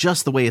works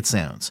just the way it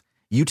sounds.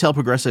 You tell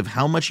Progressive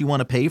how much you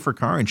want to pay for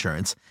car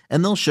insurance,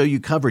 and they'll show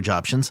you coverage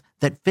options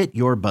that fit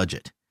your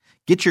budget.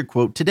 Get your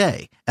quote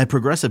today at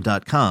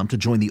Progressive.com to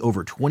join the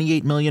over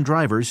 28 million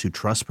drivers who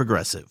trust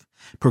Progressive.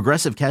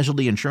 Progressive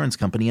Casualty Insurance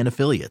Company and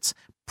Affiliates.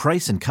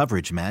 Price and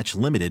coverage match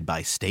limited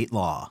by state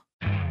law.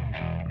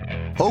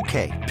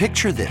 Okay,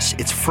 picture this.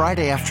 It's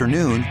Friday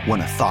afternoon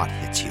when a thought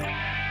hits you.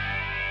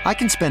 I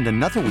can spend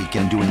another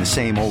weekend doing the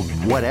same old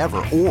whatever,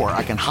 or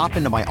I can hop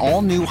into my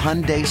all-new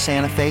Hyundai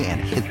Santa Fe and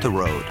hit the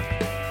road.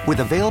 With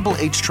available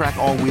H-Track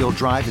all-wheel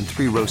drive and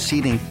 3-row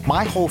seating,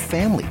 my whole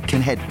family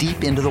can head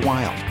deep into the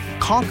wild.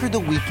 Conquer the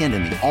weekend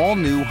in the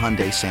all-new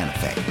Hyundai Santa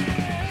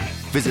Fe.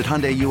 Visit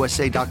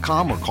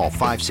HyundaiUSA.com or call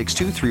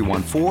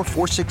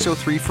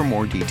 562-314-4603 for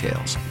more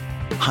details.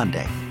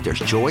 Hyundai, there's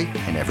joy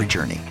in every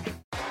journey.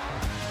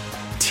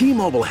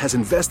 T-Mobile has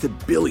invested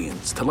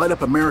billions to light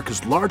up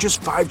America's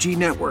largest 5G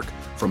network,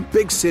 from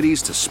big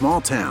cities to small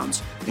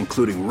towns,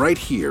 including right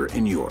here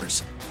in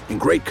yours.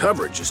 And great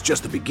coverage is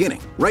just the beginning.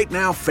 Right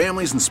now,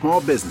 families and small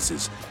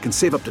businesses can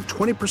save up to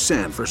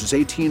 20% versus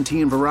AT&T and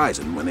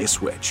Verizon when they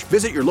switch.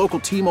 Visit your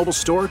local T-Mobile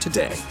store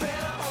today.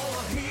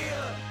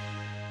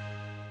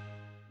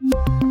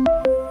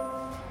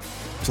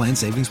 Plan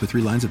savings with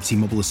 3 lines of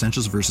T-Mobile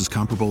Essentials versus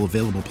comparable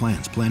available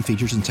plans. Plan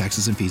features and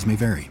taxes and fees may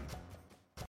vary.